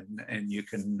 Mimi, and you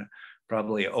can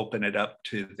probably open it up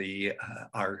to the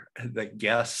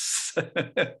guests.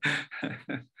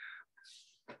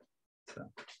 So,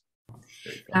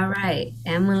 all right,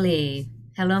 Emily.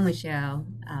 Hello, Michelle.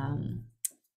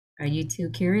 Are you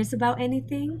two curious about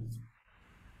anything?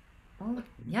 Well,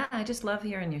 yeah, I just love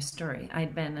hearing your story.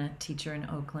 I'd been a teacher in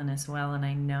Oakland as well, and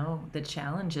I know the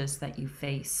challenges that you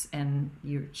face, and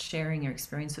you're sharing your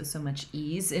experience with so much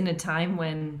ease in a time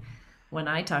when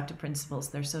I talk to principals,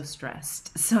 they're so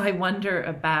stressed. So I wonder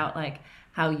about like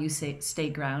how you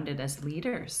stay grounded as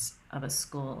leaders of a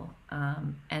school,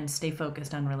 and stay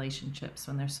focused on relationships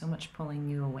when there's so much pulling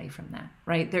you away from that,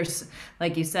 right? There's,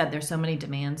 like you said, there's so many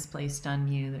demands placed on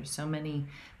you. There's so many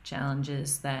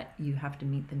challenges that you have to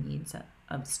meet the needs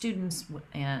of students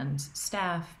and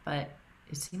staff, but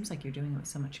it seems like you're doing it with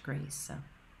so much grace. So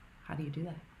how do you do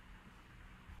that?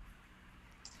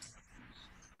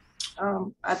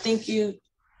 I think you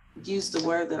used the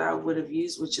word that I would have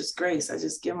used, which is grace. I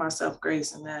just give myself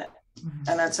grace in that. Mm-hmm.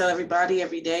 And I tell everybody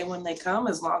every day when they come,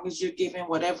 as long as you're giving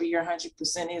whatever your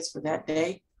 100% is for that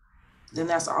day, then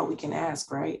that's all we can ask,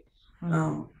 right?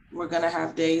 Mm-hmm. We're going to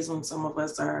have days when some of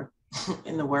us are,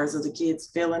 in the words of the kids,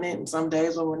 feeling it, and some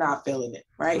days when we're not feeling it,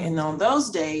 right? Mm-hmm. And on those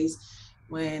days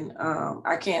when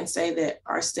I can't say that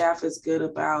our staff is good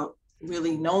about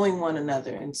really knowing one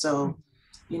another. And so,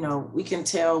 we can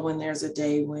tell when there's a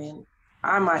day when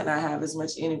I might not have as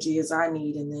much energy as I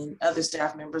need, and then other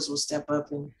staff members will step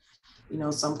up and,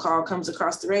 some call comes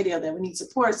across the radio that we need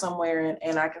support somewhere,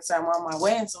 and I can say I'm on my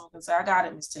way, and someone can say, I got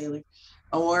it, Miss Taylor.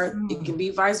 Or it can be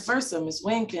vice versa. Miss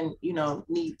Nguyen can,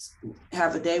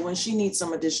 have a day when she needs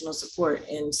some additional support.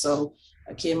 And so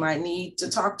a kid might need to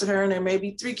talk to her, and there may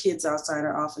be 3 kids outside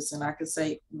her office, and I can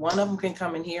say, one of them can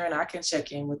come in here and I can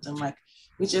check in with them. Like,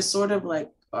 we just sort of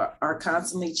like are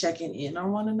constantly checking in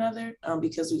on one another,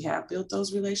 because we have built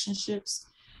those relationships.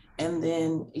 And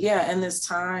then, in this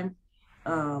time,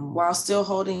 while still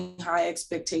holding high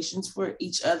expectations for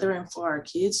each other and for our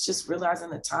kids, just realizing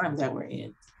the time that we're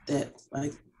in, that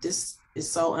like this is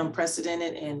so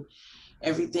unprecedented and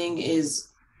everything is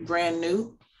brand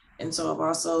new. And so I've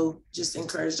also just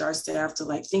encouraged our staff to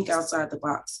like think outside the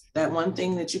box. That one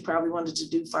thing that you probably wanted to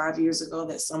do 5 years ago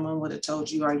that someone would have told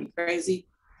you, are you crazy?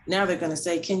 Now they're going to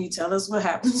say, can you tell us what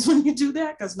happens when you do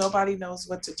that? Because nobody knows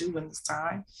what to do in this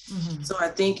time. Mm-hmm. So I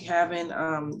think having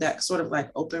that sort of like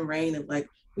open reign of like,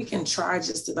 we can try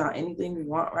just about anything we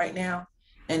want right now.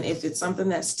 And if it's something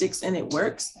that sticks and it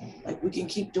works, like we can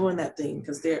keep doing that thing,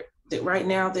 because right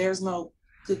now there's no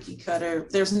cookie cutter.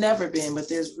 There's never been, but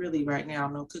there's really right now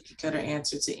no cookie cutter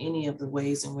answer to any of the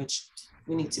ways in which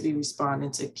we need to be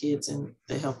responding to kids and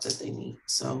the help that they need.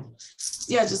 So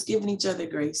yeah, just giving each other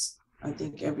grace. I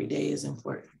think every day is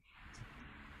important.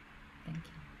 Thank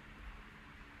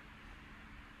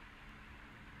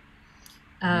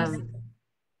you.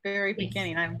 Very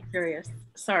beginning, I'm curious.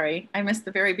 Sorry, I missed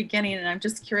the very beginning, and I'm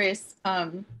just curious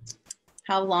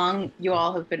how long you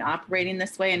all have been operating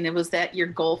this way, and was that your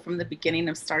goal from the beginning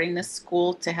of starting this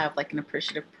school, to have like an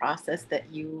appreciative process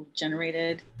that you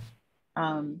generated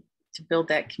to build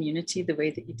that community the way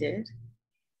that you did?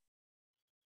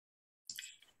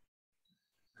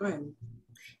 Go ahead.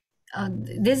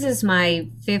 This is my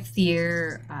fifth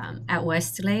year at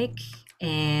Westlake,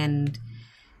 and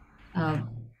uh,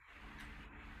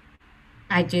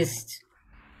 I just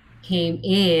came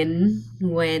in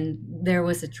when there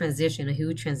was a transition, a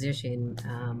huge transition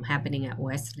happening at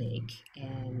Westlake.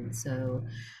 And so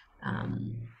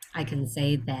I can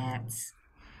say that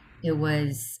it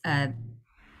was a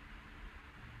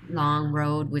long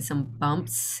road with some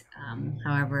bumps.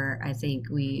 However, I think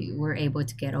we were able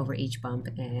to get over each bump,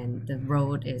 and the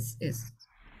road is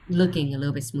looking a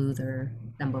little bit smoother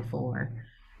than before.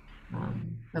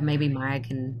 But maybe Maya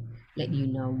can let you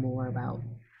know more about.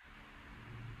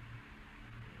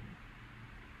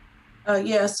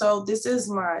 Yeah, so this is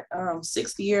my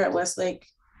sixth year at Westlake,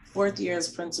 fourth year as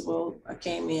principal. I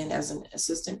came in as an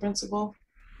assistant principal.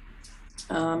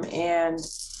 And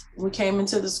we came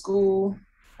into the school,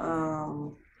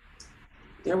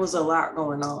 there was a lot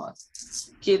going on.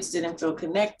 Kids didn't feel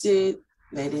connected.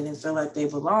 They didn't feel like they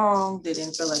belonged. They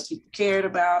didn't feel like people cared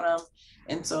about them.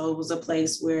 And so it was a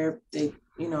place where they,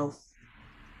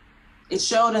 it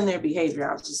showed in their behavior.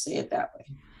 I'll just say it that way.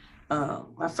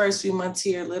 My first few months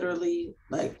here, literally,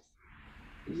 like,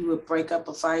 you would break up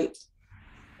a fight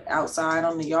outside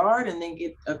on the yard and then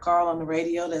get a call on the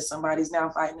radio that somebody's now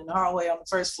fighting in the hallway on the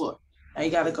first floor. Now you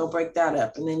got to go break that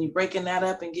up. And then you're breaking that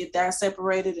up and get that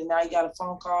separated. And now you got a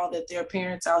phone call that their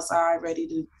parents outside ready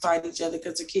to fight each other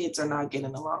because their kids are not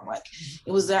getting along. Like,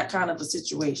 it was that kind of a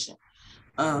situation.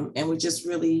 And we just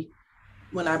really,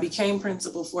 when I became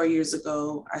principal 4 years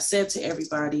ago, I said to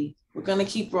everybody, we're going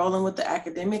to keep rolling with the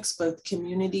academics, but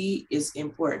community is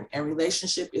important and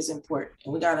relationship is important.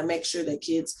 And we got to make sure that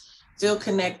kids feel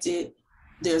connected.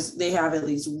 They have at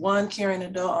least one caring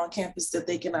adult on campus that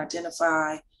they can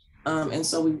identify. And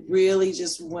so we really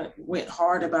just went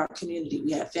hard about community.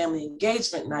 We had family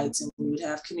engagement nights, and we would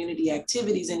have community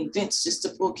activities and events just to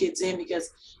pull kids in,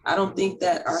 because I don't think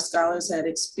that our scholars had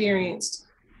experienced,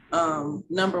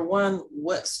 number one,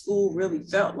 what school really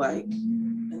felt like.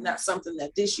 And that's something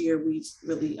that this year we've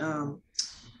really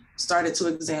started to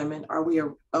examine. Are we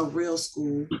a real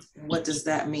school? What does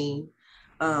that mean?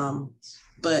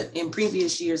 But in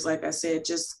previous years, like I said,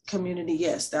 just community,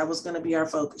 yes, that was going to be our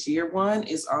focus. Year one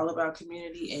is all about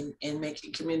community and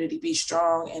making community be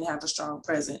strong and have a strong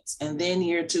presence. And then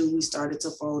year two, we started to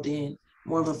fold in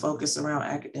more of a focus around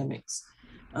academics.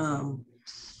 And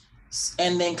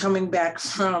then coming back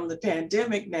from the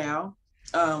pandemic now,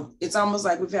 it's almost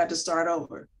like we've had to start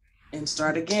over and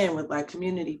start again with like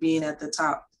community being at the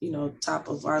top, top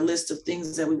of our list of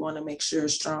things that we want to make sure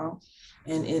is strong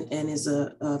and is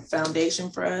a foundation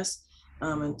for us.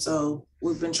 And so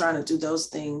we've been trying to do those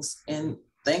things. And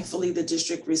thankfully the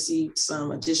district received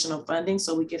some additional funding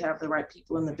so we could have the right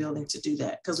people in the building to do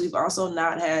that. Because we've also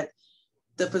not had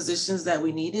the positions that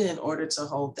we needed in order to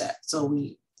hold that. So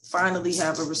we finally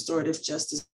have a restorative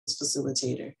justice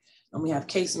facilitator. And we have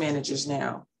case managers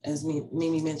now, as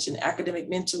Mimi mentioned, academic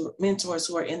mentors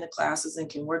who are in the classes and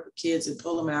can work with kids and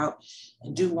pull them out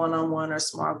and do one-on-one or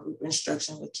small group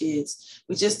instruction with kids.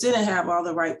 We just didn't have all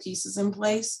the right pieces in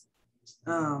place.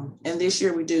 And this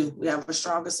year we do. We have a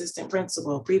strong assistant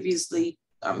principal. Previously,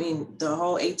 the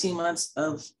whole 18 months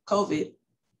of COVID,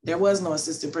 there was no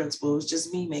assistant principal. It was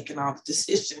just me making all the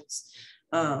decisions.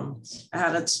 I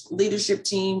had a leadership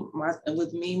team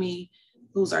with Mimi,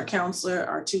 who's our counselor,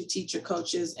 our two teacher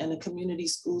coaches, and a community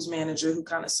schools manager who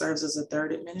kind of serves as a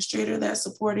third administrator that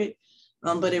supported,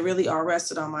 but it really all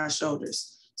rested on my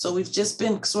shoulders. So we've just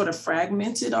been sort of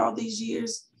fragmented all these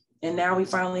years, and now we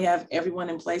finally have everyone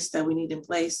in place that we need in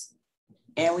place,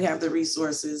 and we have the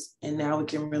resources, and now we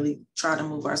can really try to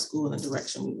move our school in the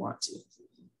direction we want to.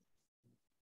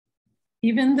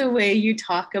 Even the way you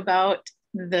talk about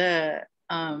the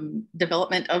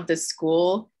development of the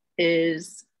school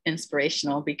is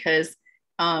inspirational, because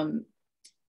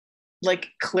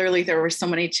clearly there were so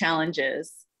many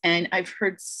challenges, and I've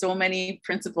heard so many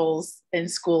principals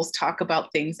and schools talk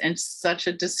about things in such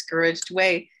a discouraged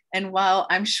way. And while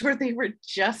I'm sure they were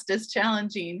just as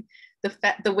challenging,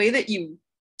 the way that you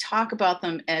talk about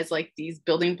them as like these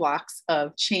building blocks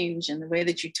of change, and the way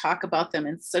that you talk about them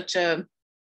in such a,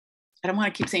 I don't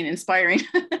want to keep saying inspiring,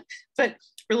 but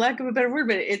for lack of a better word,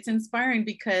 but it's inspiring,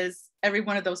 because every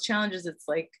one of those challenges, it's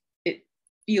like, it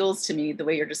feels to me the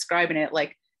way you're describing it,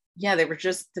 like, yeah, they were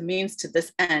just the means to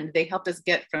this end. They helped us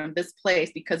get from this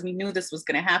place because we knew this was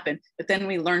going to happen. But then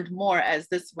we learned more as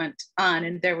this went on,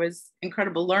 and there was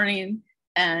incredible learning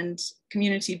and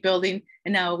community building.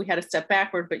 And now we had to step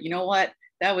backward, but you know what?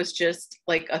 That was just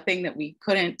like a thing that we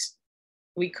couldn't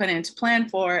plan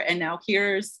for. And now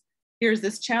here's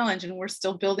this challenge, and we're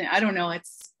still building. I don't know.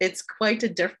 It's quite a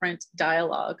different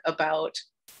dialogue about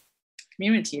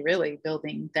community really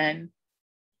building than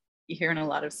you hear in a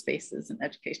lot of spaces and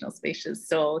educational spaces.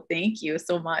 So thank you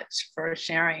so much for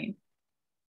sharing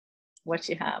what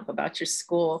you have about your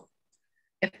school.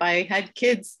 If I had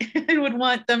kids, I would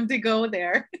want them to go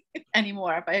there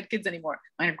anymore. If I had kids anymore,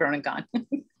 mine have grown and gone.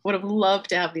 Would have loved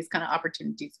to have these kind of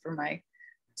opportunities for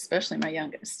especially my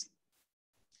youngest.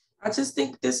 I just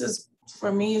think this is,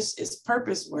 for me, it's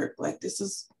purpose work. Like this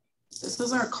is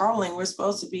our calling. We're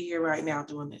supposed to be here right now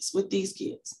doing this with these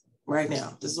kids right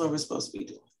now. This is what we're supposed to be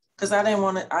doing. Because I didn't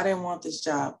want this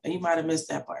job. And you might have missed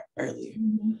that part earlier.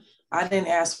 Mm-hmm. I didn't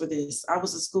ask for this. I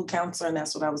was a school counselor and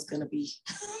that's what I was going to be.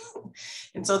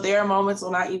 And so there are moments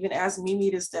when I even asked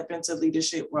Mimi to step into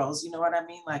leadership roles. You know what I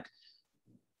mean? Like,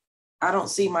 I don't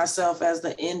see myself as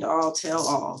the end all tell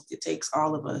all. It takes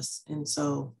all of us. And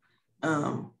so,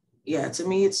 yeah, to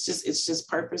me, it's just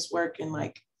purpose work. And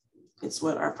like, it's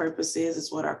what our purpose is.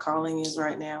 It's what our calling is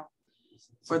right now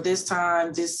for this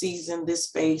time, this season, this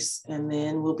space. And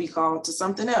then we'll be called to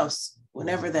something else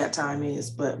whenever that time is.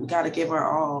 But we got to give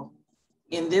our all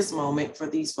in this moment for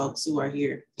these folks who are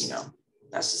here. You know,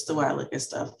 that's just the way I look at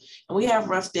stuff. And we have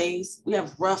rough days. We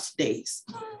have rough days.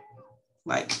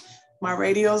 Like, my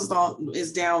radio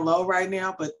is down low right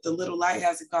now, but the little light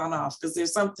hasn't gone off because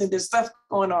there's stuff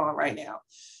going on right now.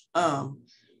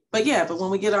 But when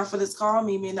we get off of this call,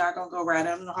 Mimi and I are gonna go right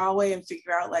out in the hallway and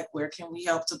figure out like, where can we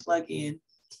help to plug in?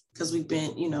 Because we've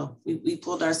been, we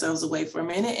pulled ourselves away for a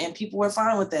minute and people were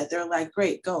fine with that. They're like,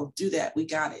 great, go do that. We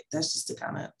got it. That's just the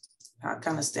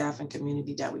kind of staff and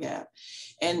community that we have.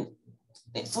 And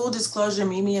in full disclosure,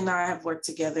 Mimi and I have worked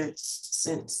together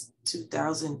since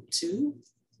 2002.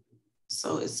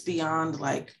 So it's beyond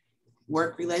like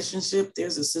work relationship.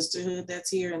 There's a sisterhood that's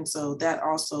here. And so that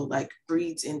also like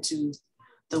breeds into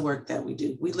the work that we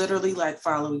do. We literally like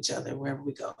follow each other wherever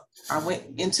we go. I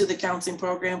went into the counseling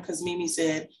program because Mimi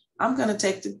said, I'm going to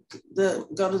take go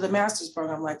to the master's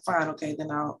program. I'm like, fine, okay,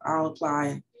 then I'll apply.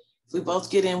 And if we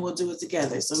both get in, we'll do it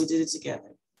together. So we did it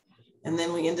together. And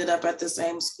then we ended up at the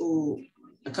same school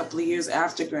a couple of years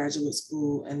after graduate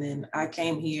school. And then I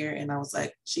came here and I was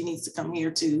like, she needs to come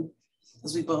here too,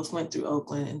 because we both went through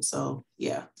Oakland. And so,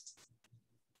 yeah.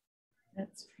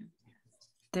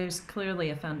 There's clearly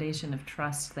a foundation of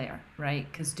trust there,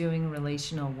 right? Because doing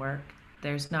relational work,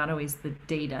 there's not always the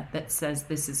data that says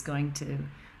this is going to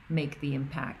make the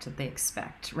impact that they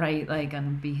expect, right? Like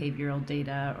on behavioral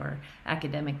data or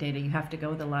academic data, you have to go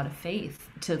with a lot of faith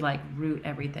to like root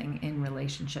everything in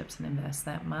relationships and invest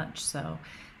that much. So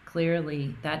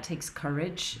clearly that takes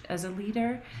courage as a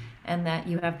leader, and that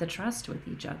you have the trust with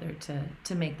each other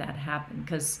to make that happen.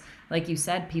 Because like you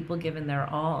said, people given their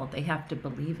all, they have to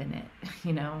believe in it,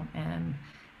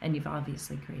 and you've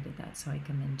obviously created that. So I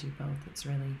commend you both. It's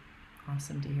really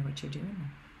awesome to hear what you're doing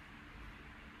there.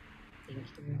 Thank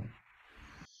you.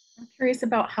 I'm curious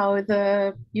about how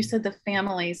you said the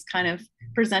families kind of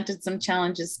presented some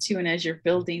challenges too. And as you're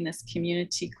building this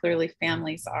community, clearly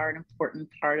families are an important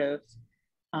part of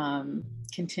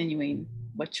continuing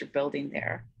what you're building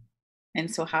there.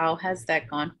 And so how has that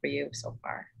gone for you so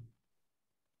far?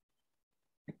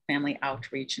 Like family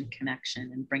outreach and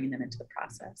connection and bringing them into the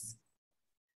process.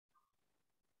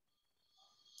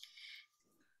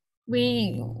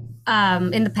 We,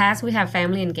 in the past, we have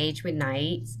family engagement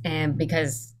nights, and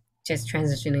because just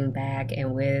transitioning back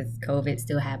and with COVID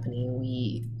still happening,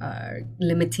 we are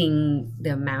limiting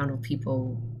the amount of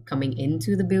people coming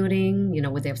into the building,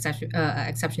 with the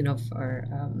exception of our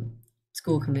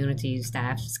school community,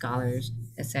 staff, scholars,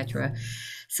 etc.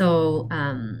 So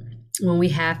when we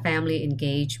have family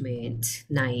engagement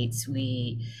nights,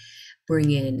 we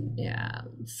bring in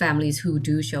families who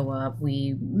do show up.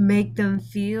 We make them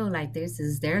feel like this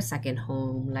is their second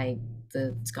home, like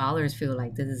the scholars feel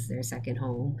like this is their second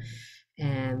home.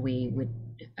 And we would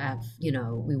have,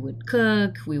 we would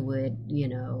cook, we would,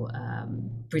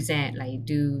 present, like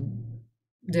do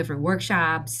different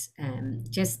workshops,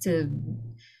 just to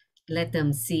let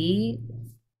them see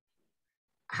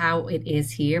how it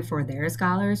is here for their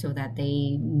scholars, so that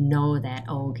they know that,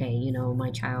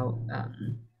 my child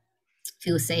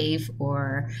feel safe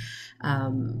or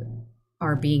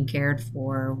are being cared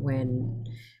for when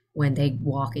they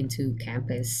walk into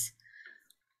campus.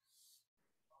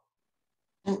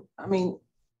 And I mean,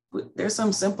 there's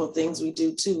some simple things we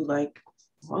do too. Like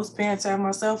most parents have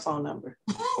my cell phone number.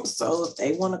 So if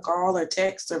they want to call or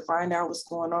text or find out what's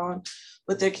going on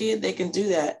with their kid, they can do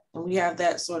that. And we have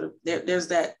that sort of, there's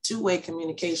that two-way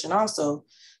communication also,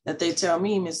 that they tell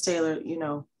me, Ms. Taylor,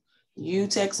 you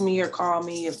text me or call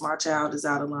me if my child is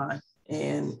out of line.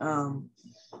 And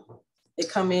they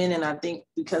come in, and I think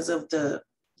because of the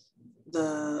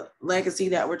the legacy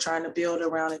that we're trying to build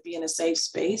around it being a safe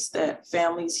space, that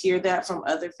families hear that from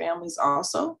other families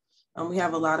also. We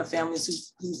have a lot of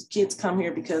families whose kids come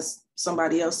here because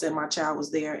somebody else said my child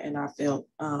was there, and I felt,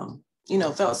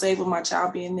 felt safe with my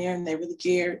child being there, and they really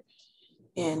cared.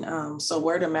 And so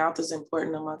word of mouth is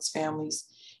important amongst families.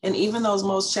 And even those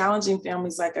most challenging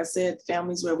families, like I said,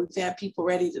 families where we've had people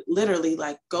ready to literally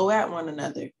like go at one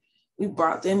another. We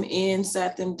brought them in,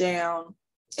 sat them down,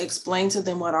 explained to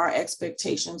them what our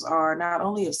expectations are, not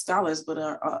only of scholars, but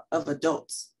of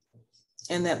adults.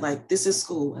 And that like, this is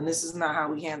school and this is not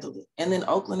how we handle it. And then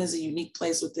Oakland is a unique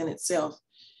place within itself,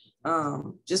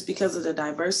 just because of the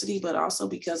diversity, but also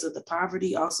because of the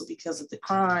poverty, also because of the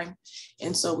crime.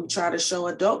 And so we try to show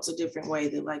adults a different way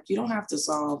that like, you don't have to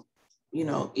solve,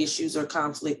 issues or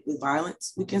conflict with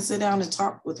violence. We can sit down and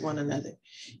talk with one another.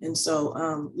 And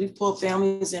so we've pulled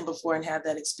families in before and had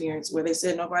that experience where they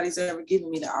said, nobody's ever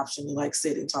given me the option to like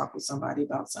sit and talk with somebody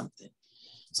about something.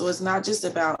 So it's not just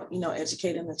about,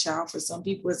 educating the child. For some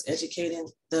people, it's educating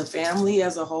the family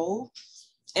as a whole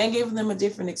and giving them a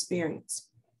different experience.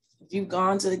 If you've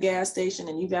gone to the gas station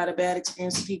and you've had a bad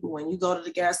experience with people, when you go to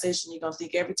the gas station, you're going to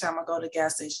think every time I go to the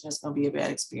gas station, it's going to be a bad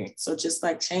experience. So just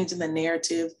like changing the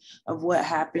narrative of what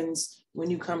happens when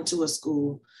you come to a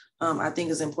school, I think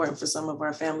is important for some of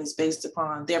our families based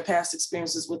upon their past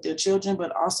experiences with their children,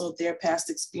 but also their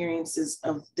past experiences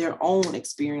of their own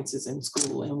experiences in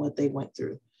school and what they went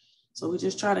through. So we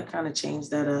just try to kind of change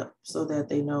that up so that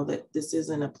they know that this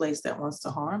isn't a place that wants to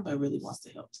harm, but really wants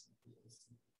to help.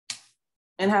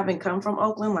 And having come from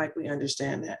Oakland, like we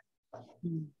understand that.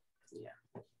 Yeah.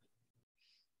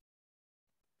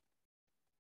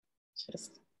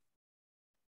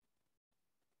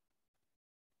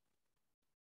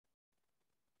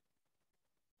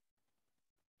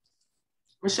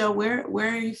 Michelle, where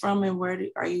are you from, and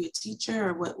are you a teacher,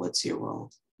 or what's your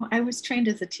role? Well, I was trained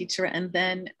as a teacher, and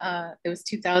then it was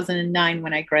 2009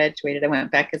 when I graduated. I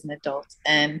went back as an adult,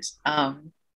 and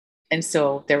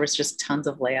so there was just tons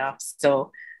of layoffs.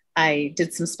 So I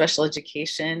did some special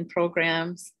education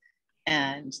programs,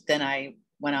 and then I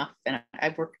went off and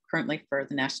I work currently for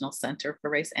the National Center for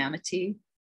Race Amity.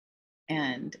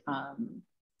 And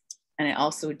I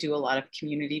also do a lot of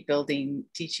community building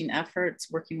teaching efforts,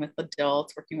 working with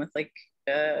adults, working with like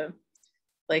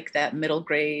that middle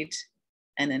grade,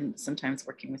 and then sometimes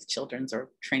working with children's or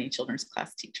training children's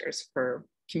class teachers for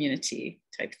community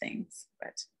type things.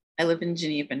 But I live in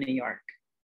Geneva, New York.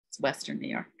 It's Western New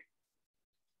York.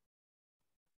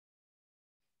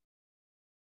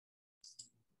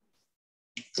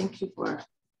 Thank you for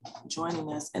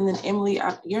joining us. And then Emily,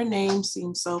 your name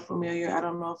seems so familiar. I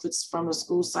don't know if it's from the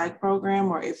school psych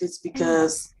program or if it's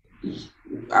because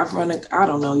I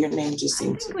don't know, your name just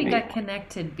seems I think we got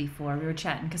connected before. We were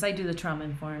chatting because I do the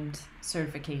trauma-informed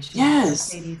certification.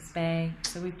 Yes. Sadie's Bay.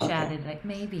 So we've chatted, like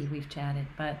maybe we've chatted,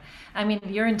 but I mean,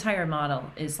 your entire model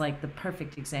is like the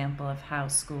perfect example of how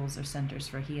schools are centers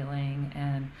for healing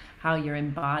and how you're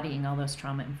embodying all those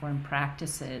trauma-informed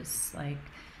practices. Like,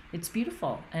 it's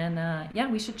beautiful. And yeah,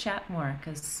 we should chat more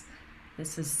because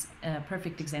this is a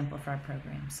perfect example for our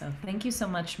program. So thank you so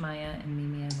much, Maya and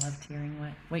Mimi. I loved hearing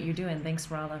what you're doing.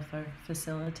 Thanks, Rolla, for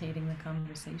facilitating the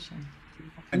conversation.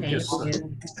 Thank you.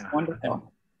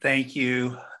 Wonderful. Thank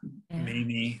you,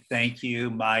 Mimi. Thank you,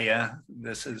 Maya.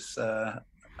 This is a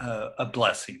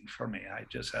blessing for me. I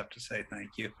just have to say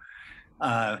thank you.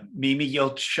 Mimi,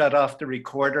 you'll shut off the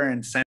recorder and send